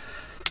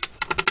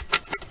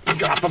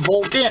 Drop a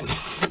bolt in.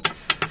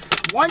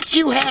 Once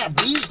you have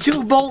these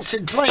two bolts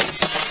in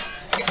place,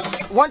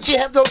 once you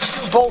have those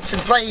two bolts in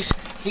place,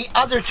 the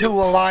other two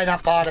will line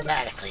up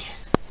automatically.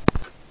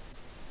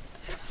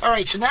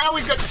 Alright, so now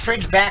we've got the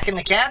fridge back in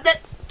the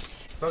cabinet.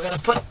 We're going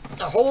to put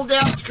the hold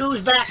down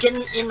screws back in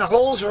the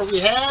holes where we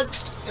had.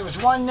 There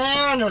was one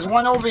there and there was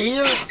one over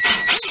here.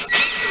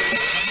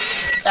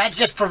 That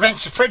just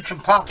prevents the fridge from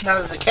popping out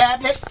of the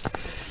cabinet.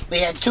 We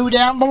had two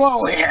down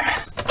below here.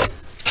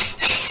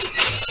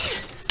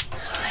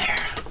 There.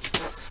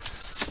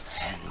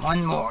 And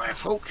one more,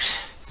 folks.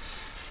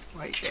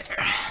 Right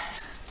there.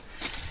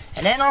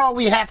 And then all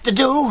we have to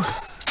do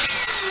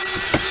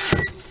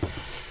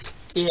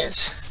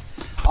is,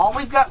 all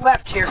we've got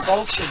left here,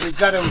 folks, is we've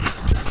got to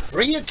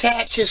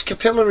reattach this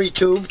capillary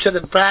tube to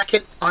the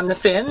bracket on the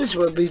fins.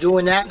 We'll be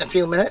doing that in a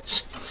few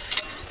minutes.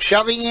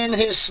 Shoving in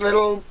his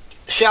little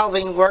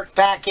shelving work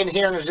back in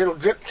here in his little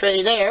drip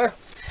tray there.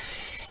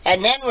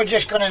 And then we're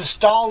just going to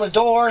install the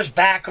doors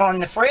back on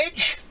the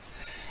fridge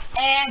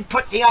and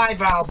put the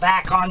eyebrow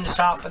back on the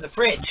top of the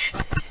fridge.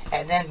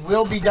 And then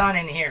we'll be done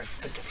in here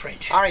with the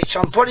fridge. Alright,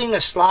 so I'm putting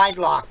the slide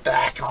lock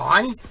back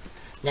on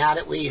now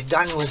that we're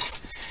done with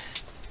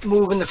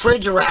moving the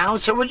fridge around.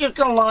 So we're just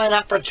going to line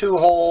up our two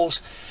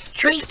holes.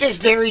 Treat this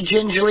very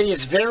gingerly.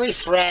 It's very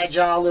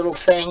fragile little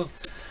thing.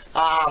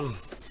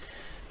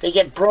 They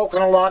get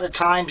broken a lot of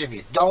times if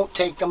you don't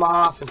take them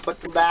off and put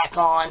them back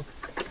on.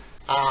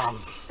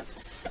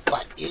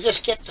 But you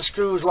just get the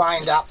screws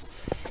lined up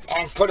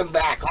and put them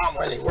back on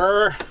where they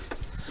were.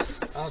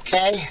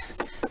 Okay,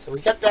 so we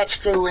got that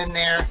screw in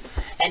there.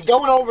 And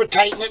don't over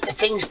tighten it. The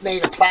thing's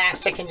made of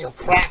plastic and you'll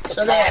crack the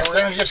plastic. So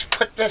we're going to just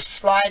put this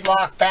slide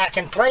lock back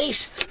in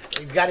place.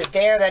 We've got it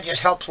there. That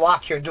just helps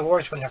lock your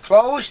doors when they're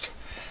closed.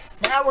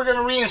 Now we're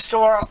going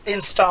to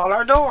install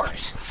our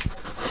doors.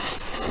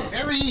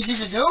 Very easy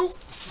to do.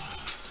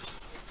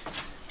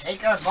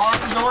 Take our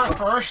bottom door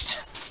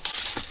first.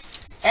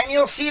 And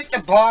you'll see at the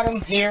bottom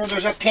here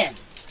there's a pin.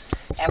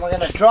 And we're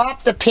going to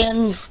drop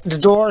the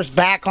doors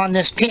back on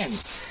this pin.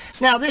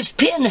 Now this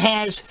pin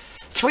has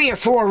 3 or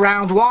 4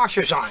 round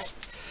washers on it.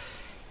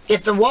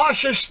 If the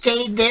washers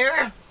stayed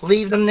there,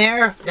 leave them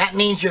there. That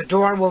means your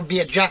door will be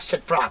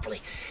adjusted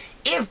properly.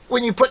 If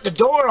when you put the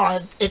door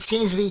on it, it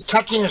seems to be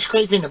touching or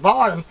scraping the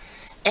bottom,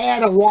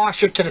 add a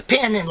washer to the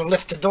pin and it'll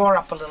lift the door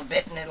up a little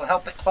bit and it'll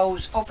help it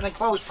open and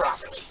close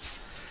properly.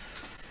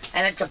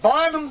 And at the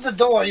bottom of the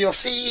door, you'll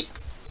see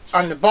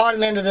on the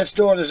bottom end of this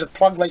door there's a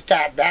plug like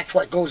that. That's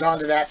what goes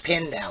onto that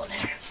pin down there.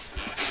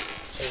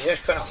 So you're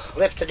just going to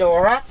lift the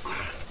door up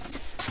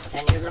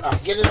and you're going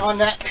to get it on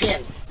that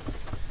pin.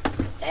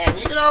 And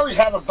you can always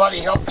have a buddy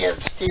help you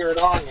steer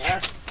it on there.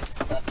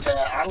 But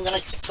I'm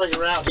going to play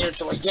around here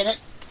till I get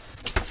it.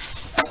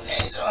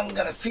 Okay, so I'm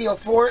going to feel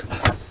for it.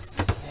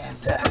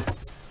 And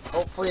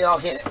hopefully I'll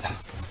hit it.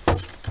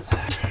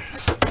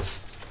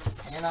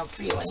 And I'm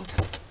feeling.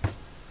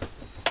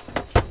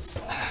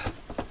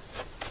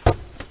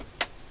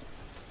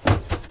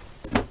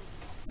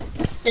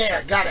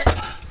 There, got it.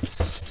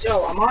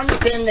 So I'm on the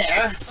pin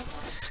there.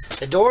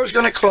 The door's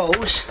going to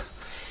close.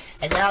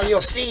 And now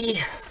you'll see,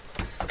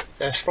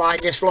 slide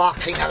this lock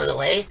thing out of the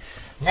way.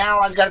 Now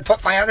I've got to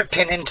put my other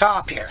pin in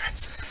top here.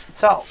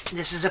 So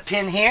this is a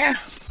pin here.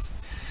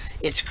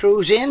 It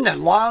screws in. The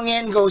long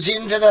end goes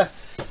into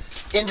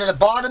the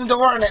bottom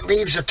door, and it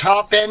leaves the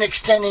top end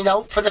extending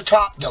out for the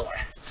top door.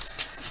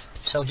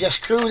 So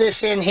just screw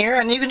this in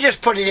here, and you can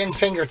just put it in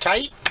finger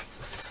tight.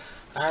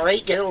 All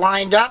right, get it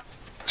lined up.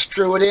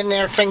 Screw it in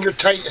there, finger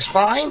tight is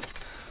fine.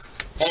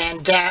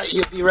 And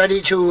you'll be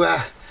ready to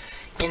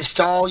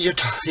install your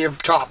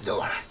top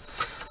door.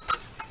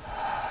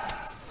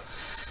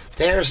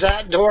 There's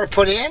that door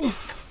put in.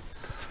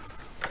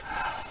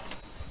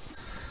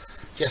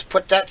 Just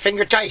put that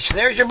finger tight. So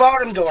there's your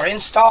bottom door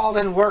installed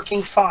and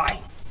working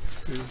fine.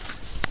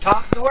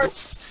 Top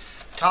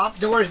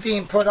door is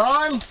being put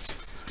on.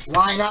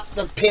 Line up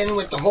the pin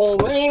with the hole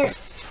there.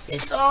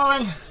 It's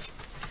on.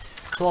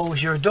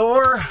 Close your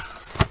door.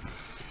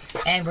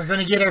 And we're going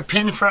to get our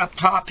pin for up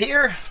top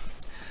here.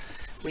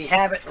 We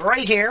have it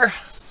right here.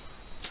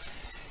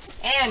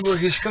 And we're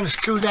just going to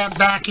screw that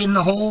back in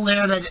the hole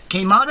there that it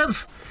came out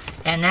of.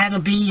 And that'll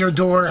be your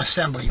door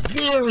assembly.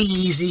 Very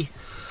easy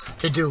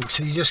to do.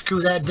 So you just screw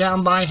that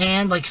down by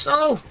hand like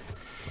so.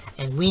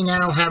 And we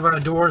now have our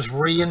doors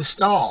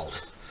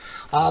reinstalled.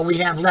 All we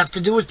have left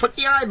to do is put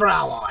the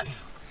eyebrow on.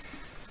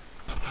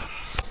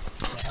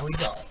 There we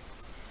go.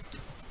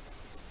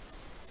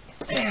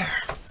 There.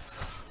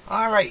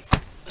 Alright.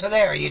 So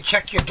there, you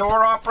check your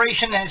door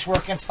operation and it's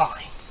working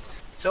fine.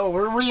 So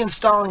we're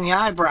reinstalling the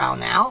eyebrow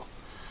now.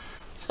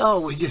 So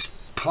we just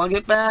plug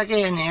it back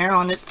in there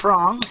on its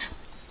prongs,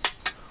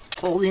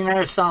 holding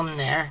our thumb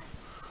there.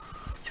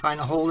 trying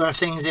to hold our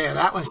things there.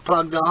 That one's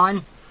plugged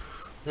on.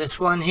 This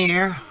one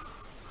here,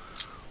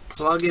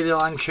 plug it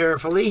on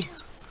carefully.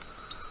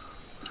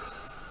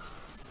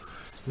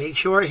 Make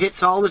sure it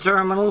hits all the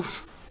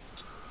terminals.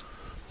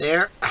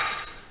 There.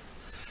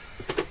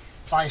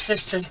 My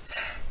assistant.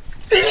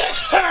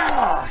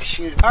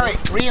 Alright,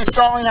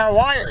 reinstalling our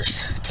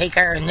wires. Take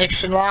our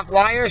ignition lock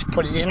wires,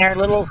 put it in our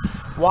little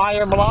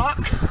wire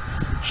block,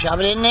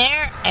 shove it in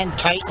there, and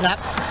tighten up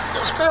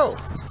the screw.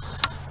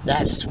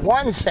 That's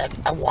one set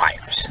of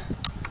wires.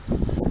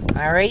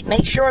 Alright,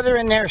 make sure they're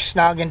in there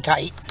snug and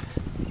tight.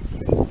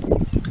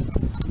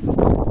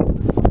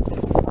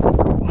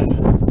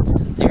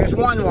 There's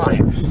one wire.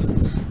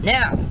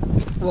 Now,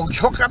 we'll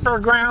hook up our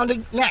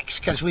ground next,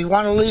 because we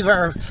want to leave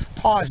our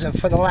positive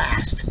for the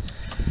last.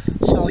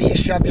 So you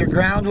shove your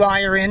ground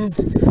wire in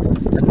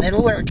the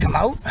middle where it come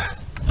out.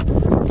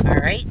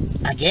 Alright,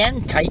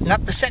 again, tighten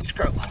up the set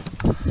screw.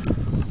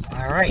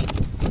 Alright.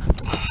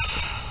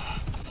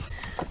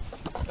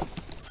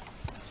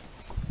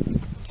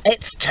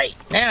 It's tight.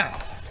 Now,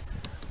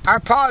 our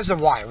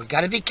positive wire, we've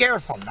got to be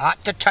careful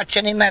not to touch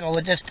any metal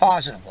with this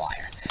positive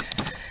wire.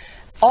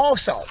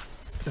 Also,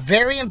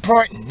 very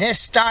important, this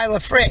style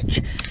of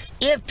fridge,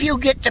 if you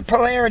get the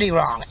polarity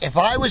wrong, if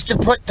I was to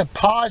put the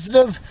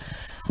positive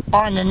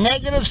on the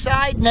negative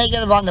side,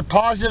 negative on the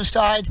positive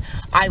side,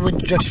 I would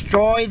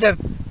destroy the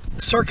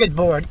circuit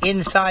board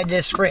inside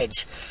this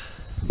fridge.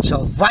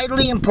 So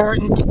vitally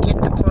important to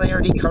get the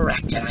polarity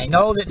correct. And I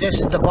know that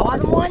this is the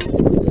bottom one,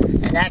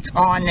 and that's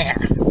on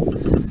there.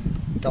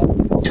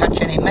 Don't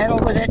touch any metal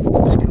with it.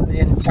 Screw it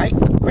in tight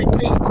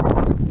quickly.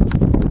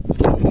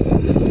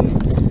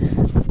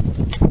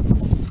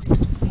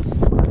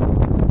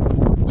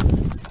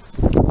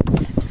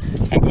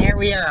 And there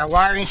we are, our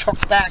wiring's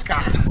hooked back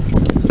on.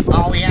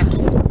 All we have to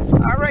do.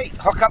 Alright,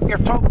 hook up your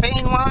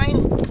propane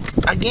line.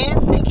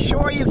 Again, make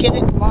sure you get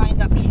it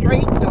lined up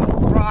straight.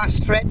 Don't cross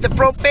thread the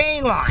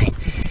propane line.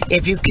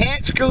 If you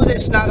can't screw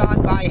this nut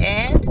on by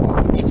hand,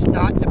 it's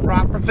not in the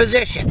proper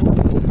position.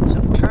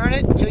 So turn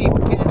it until you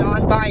can get it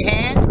on by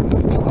hand,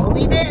 and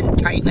only then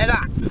tighten it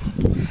up.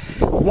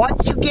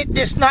 Once you get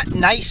this nut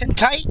nice and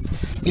tight,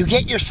 you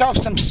get yourself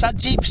some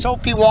sudsy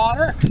soapy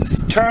water,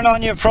 turn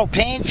on your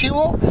propane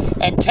fuel,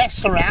 and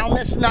test around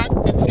this nut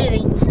and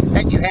fitting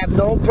that you have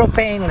no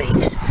propane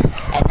leaks.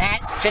 And that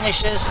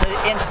finishes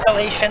the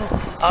installation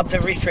of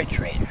the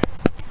refrigerator.